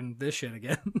 fucking this shit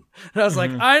again. And I was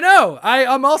like, I know,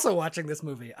 I'm also watching this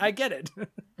movie. I get it.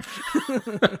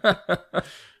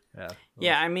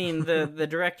 Yeah, I mean the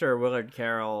director Willard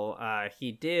Carroll,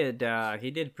 he did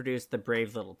produce the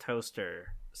Brave Little Toaster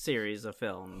series of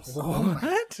films.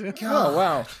 What? Oh,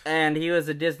 wow. And he was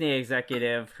a Disney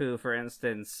executive who, for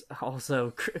instance,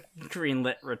 also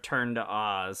greenlit Return to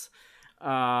Oz.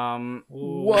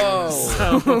 Whoa.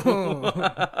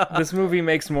 So, This movie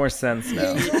makes more sense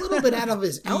now. He's a little bit out of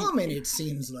his element, it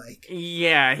seems like.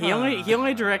 yeah, he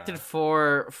only directed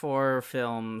four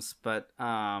films, but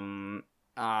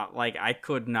like I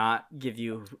could not give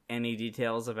you any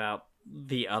details about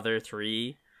the other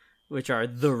 3, which are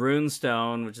The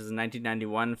Runestone, which is a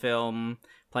 1991 film,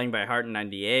 Playing by Heart in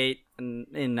 98,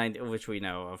 and which we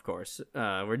know, of course.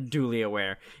 We're duly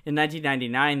aware. In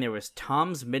 1999, there was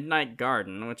Tom's Midnight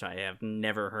Garden, which I have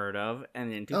never heard of,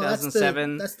 and in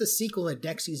 2007... that's the sequel to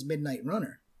Dexy's Midnight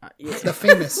Runner. Yeah. The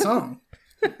famous song.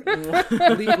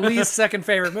 Lee's second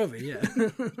favorite movie, yeah.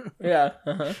 Yeah.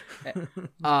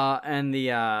 And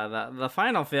the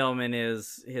final film in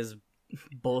his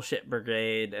bullshit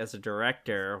brigade as a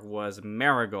director was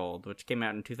Marigold, which came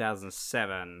out in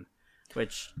 2007,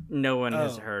 which no one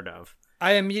has heard of.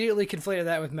 I immediately conflated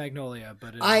that with Magnolia,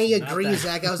 but I it's not agree, that.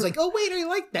 Zach. I was like, oh, wait, I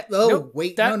like that. Oh, Nope,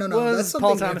 wait, that no. was That's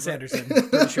Paul something Thomas different. Anderson.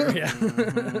 Pretty sure,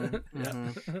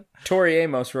 yeah. Tori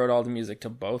Amos wrote all the music to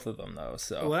both of them, though,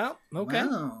 so. Well, okay.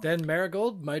 Wow. Then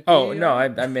Marigold might be... Oh, no, I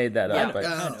made that up. But,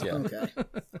 Oh, yeah. okay.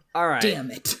 All right. Damn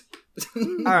it.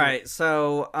 All right,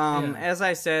 so as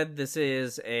I said, this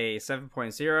is a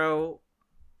 7.0.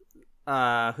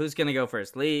 Who's gonna go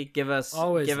first? Lee, give us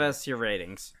your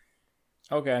ratings.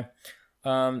 Okay.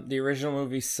 The original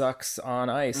movie sucks on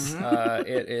ice.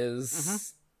 It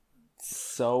is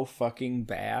so fucking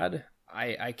bad.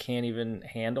 I can't even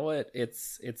handle it.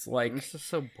 It's like this is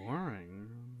so boring.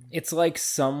 It's like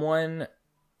someone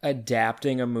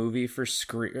adapting a movie for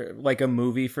like a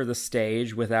movie for the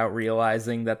stage without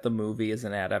realizing that the movie is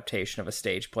an adaptation of a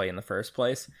stage play in the first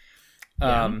place.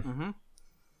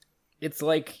 It's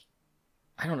like,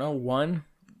 I don't know, 1.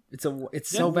 It's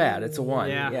so bad. It's a 1.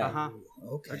 Yeah.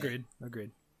 Okay.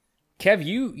 Agreed. Kev,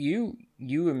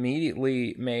 you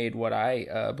immediately made what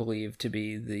I believe to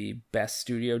be the best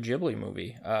Studio Ghibli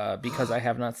movie because I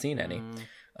have not seen any.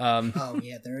 Oh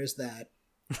yeah, there is that.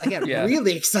 I got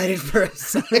really excited for a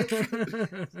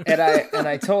second. and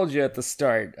I told you at the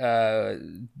start,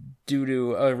 due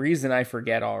to a reason I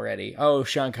forget already. Oh,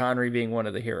 Sean Connery being one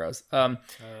of the heroes.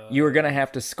 You were gonna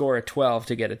have to score a 12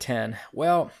 to get a 10.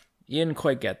 Well, you didn't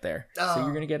quite get there, so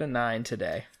you're gonna get a 9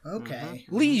 today. Okay,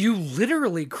 Lee, you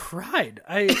literally cried.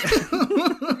 Yeah,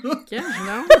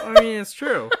 I mean, it's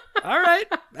true. All right.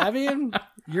 I mean,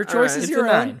 your choice is your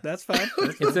own. That's fine.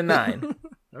 It's a 9.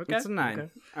 Okay. It's a 9. Okay.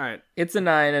 All right. It's a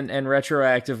 9, and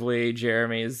retroactively,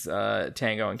 Jeremy's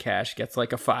Tango and Cash gets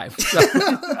like a 5. So.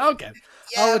 Okay.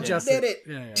 Yeah, I'll adjust did it.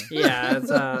 Yeah,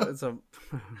 it's a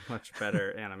much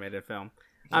better animated film.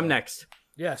 I'm next.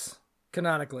 Yes,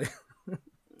 canonically.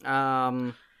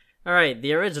 All right,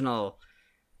 the original.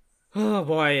 Oh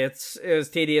boy, it was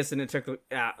tedious and it took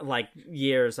like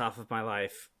years off of my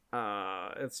life.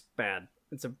 It's bad.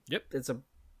 It's a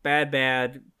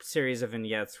bad series of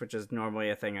vignettes, which is normally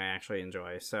a thing I actually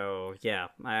enjoy. So yeah,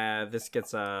 this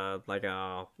gets like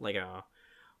a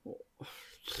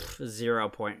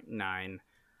 0.9.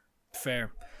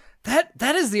 Fair.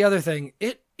 That is the other thing.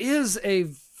 It is a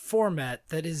format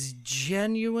that is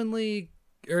genuinely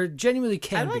can be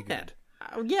good. That.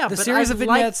 Yeah, the but series I of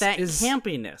vignettes like that is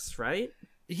campiness, right?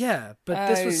 Yeah, but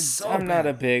this was so I'm bad. not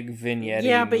a big vignette.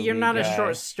 Yeah, but you're not guy. a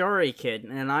short story kid,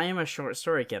 and I am a short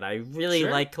story kid. I really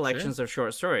like collections of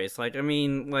short stories. Like, I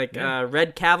mean, like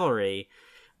Red Cavalry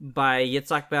by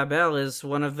Yitzhak Babel is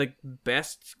one of the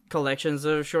best collections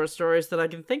of short stories that I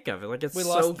can think of. Like, it's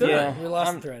so good. Yeah, we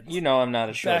lost the thread. You know, I'm not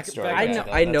a short story. I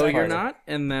know you're harder. not,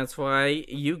 and that's why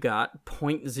you got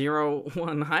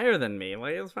 0.01 higher than me.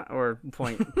 Like, it's fine, or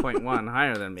 0.1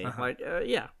 higher than me. Like,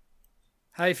 yeah.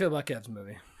 How you feel about Kev's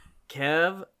movie?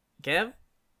 Kev? God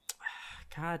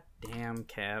damn,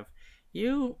 Kev.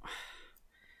 You're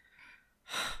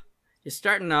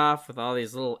starting off with all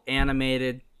these little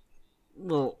animated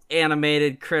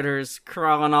critters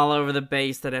crawling all over the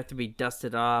base that have to be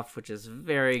dusted off, which is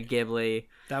very Ghibli.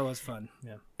 That was fun,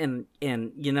 yeah. And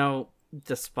you know,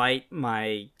 despite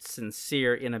my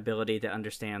sincere inability to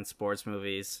understand sports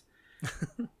movies,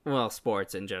 well,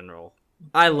 sports in general,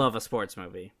 I love a sports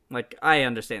movie. Like, I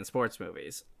understand sports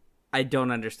movies. I don't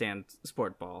understand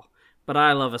sport ball, but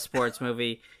I love a sports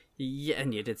movie. Yeah,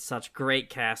 and you did such great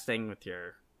casting with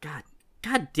your God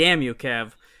damn you,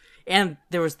 Kev. And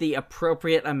there was the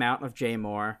appropriate amount of Jay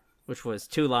Moore, which was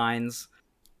 2 lines.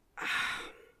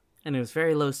 And it was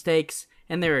very low stakes,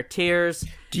 and there are tears.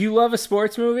 Do you love a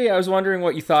sports movie? I was wondering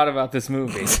what you thought about this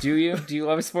movie. Do you? Do you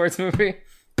love a sports movie?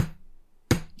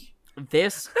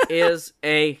 This is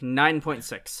a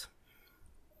 9.6.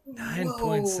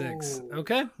 9.6.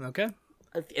 Okay.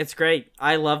 It's great.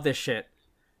 I love this shit.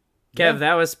 Kev,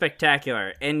 that was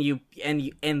spectacular. And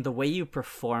the way you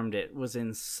performed it was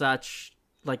in such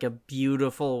like a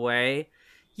beautiful way.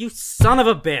 You son of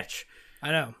a bitch.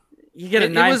 I know. You get a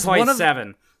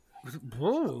 9.7.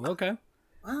 Whoa, okay.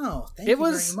 Wow, thank you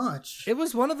very much. It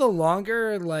was one of the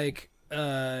longer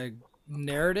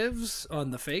narratives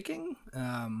on the faking,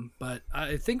 but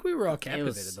I think we were all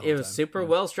captivated. It was super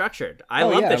well structured. I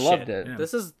loved this shit. Loved it. Yeah.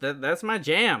 That's my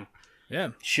jam.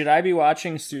 Yeah. Should I be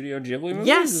watching Studio Ghibli movies?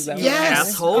 Yes,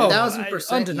 asshole.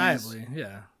 1,000%. Undeniably,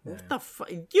 yeah. What the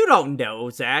fuck? You don't know,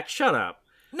 Zach. Shut up.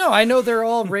 No, I know they're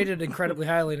all rated incredibly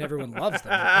highly and everyone loves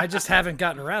them. I just haven't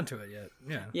gotten around to it yet.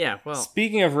 Yeah. Yeah, well.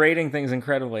 Speaking of rating things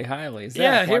incredibly highly,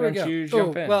 Zach, here why we don't go. you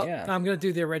jump in? Well, Yeah. I'm going to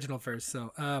do the original first.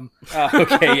 So,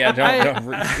 okay, yeah,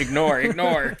 don't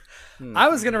ignore. I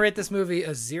was going to rate this movie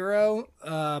a 0,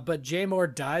 but Jay Moore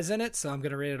dies in it, so I'm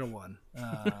going to rate it a 1.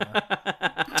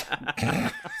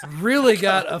 Really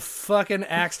got a fucking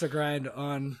axe to grind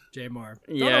on Jay Moore.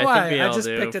 Don't know why. I just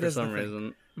picked it as some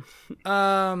reason.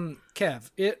 Kev,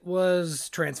 it was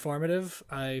transformative.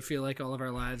 I feel like all of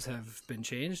our lives have been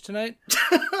changed tonight.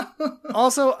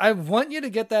 Also, I want you to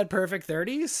get that perfect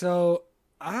 30, so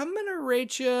I'm gonna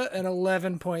rate you an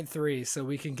 11.3 so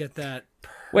we can get that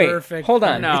Wait, perfect. hold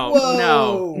on. No.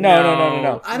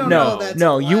 I don't know. That's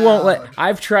you won't let.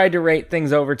 I've tried to rate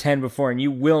things over 10 before, and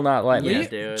you will not let me. Yeah,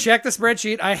 dude. Check the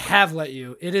spreadsheet. I have let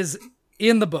you. It is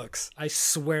in the books. I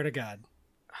swear to God.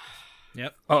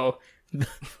 Yep. Oh,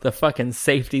 the fucking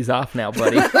safety's off now,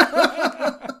 buddy.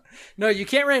 No, you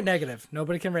can't rate negative.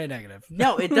 Nobody can rate negative.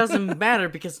 No, it doesn't matter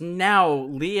because now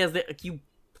Lee has you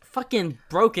fucking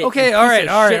broke it. Okay, all right.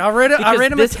 I'll rate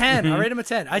him a 10. I'll rate him a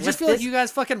 10. I just feel like this- you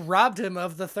guys fucking robbed him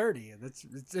of the 30.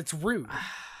 It's rude.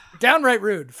 Downright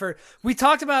rude. We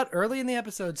talked about early in the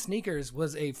episode, Sneakers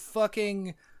was a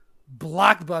fucking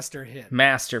blockbuster hit.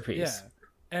 Masterpiece. Yeah.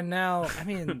 And now, I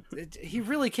mean, he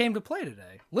really came to play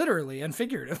today, literally and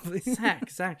figuratively. Zach,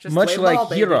 just Much play like ball,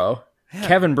 baby. Hero,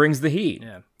 Kevin brings the heat.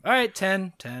 Yeah. All right,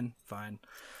 10, fine.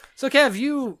 So, Kev,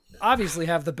 you obviously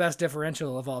have the best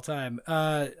differential of all time.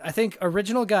 I think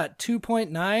original got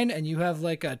 2.9, and you have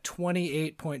like a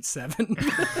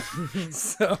 28.7.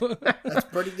 So That's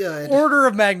pretty good. order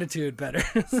of magnitude better.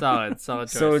 solid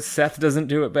choice. So Seth doesn't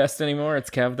do it best anymore. It's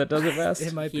Kev that does it best.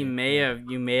 It might be. You may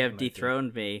have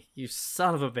dethroned me, you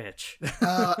son of a bitch.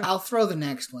 I'll throw the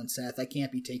next one, Seth. I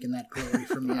can't be taking that glory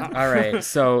from you. All right,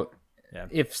 so Yeah.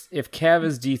 if Kev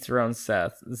has dethroned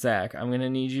Zach, I'm gonna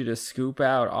need you to scoop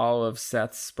out all of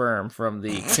Seth's sperm from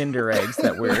the Kinder eggs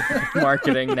that we're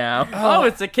marketing now. Oh,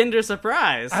 it's a Kinder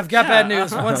Surprise. I've got bad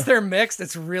news. Once they're mixed,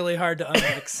 it's really hard to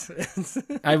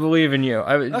unmix. I believe in you.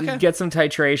 Okay. Get some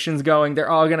titrations going. They're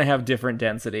all gonna have different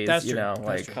densities. That's you true. know, That's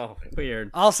like true. Oh, weird.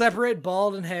 I'll separate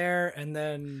bald and hair, and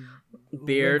then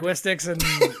Beard. linguistics and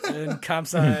comp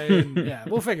sci. And, yeah,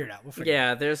 we'll figure it out.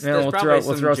 Yeah, there's we'll probably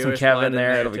throw some Jewish Kev blood in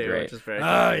there. there It'll be too, great. Which is very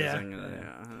Oh, yeah. confusing. It'll be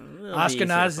easy to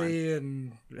find. Ashkenazi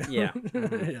and Yeah.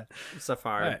 yeah.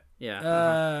 Safari. All right.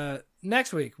 Yeah.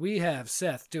 Next week we have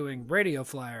Seth doing Radio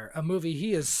Flyer, a movie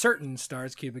he is certain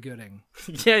stars Cuba Gooding.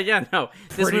 No. This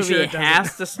Pretty movie sure it doesn't.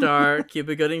 has to star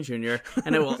Cuba Gooding Jr.,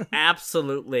 and it will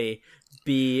absolutely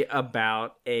be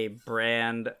about a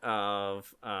brand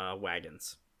of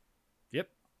wagons. Yep.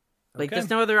 Like, Okay. there's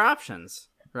no other options,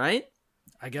 right?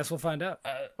 I guess we'll find out.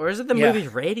 Or is it the Yeah. movie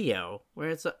Radio, where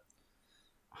it's a...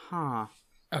 Huh.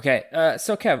 Okay,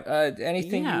 so Kev,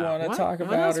 anything Yeah, you want to what- talk what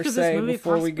about else or could this say movie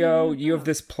before we possibly go? be You have about?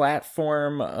 this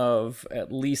platform of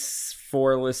at least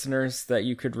 4 listeners that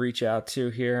you could reach out to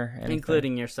here, anything?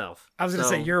 Including yourself. I was going to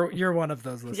So- say you're one of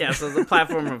those listeners. Yeah, so the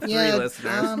platform of 3 Yeah,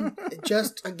 listeners.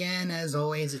 just again, as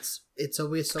always, it's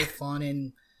always so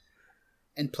fun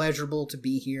and pleasurable to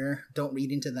be here. Don't read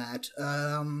into that.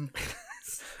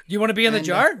 You want to be in the And,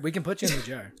 jar? We can put you in the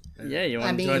jar. Yeah, you I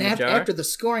want to mean, join the jar? after the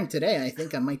scoring today, I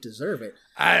think I might deserve it.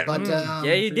 But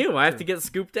Yeah, you do. I have to get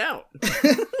scooped out.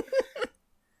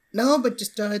 no, but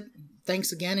just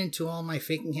thanks again, and to all my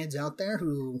faking heads out there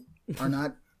who are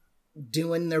not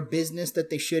doing their business that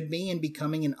they should be and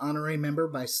becoming an honorary member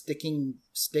by sticking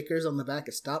stickers on the back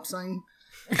of stop sign.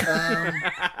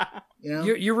 You know,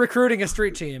 You're recruiting a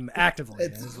street team actively.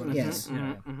 It's- is what it yes.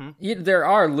 is. There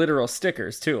are literal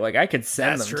stickers too. Like I could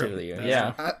send That's them true. to you. That's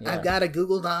Yeah. I've got a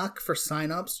Google Doc for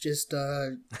signups. Just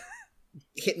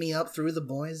hit me up through the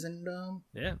boys, and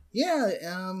Yeah.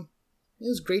 it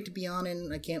was great to be on,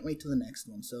 and I can't wait to the next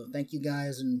one. So thank you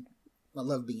guys, and I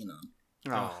love being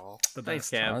on. Oh, the thanks,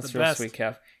 best. Kev. That's the real best. sweet,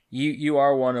 Kev. You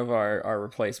are one of our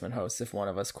replacement hosts if one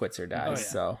of us quits or dies. Oh, yeah.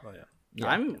 So Oh, yeah. yeah.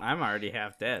 I'm already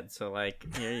half dead, so like,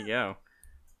 here you go.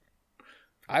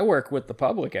 I work with the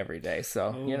public every day,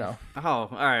 so you know Oh, all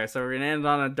right. So we're gonna end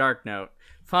on a dark note.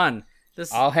 Fun.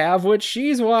 This. I'll have what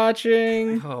she's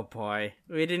watching. Oh boy,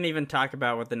 we didn't even talk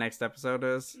about what the next episode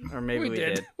is, or maybe we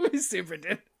did. We super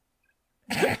did.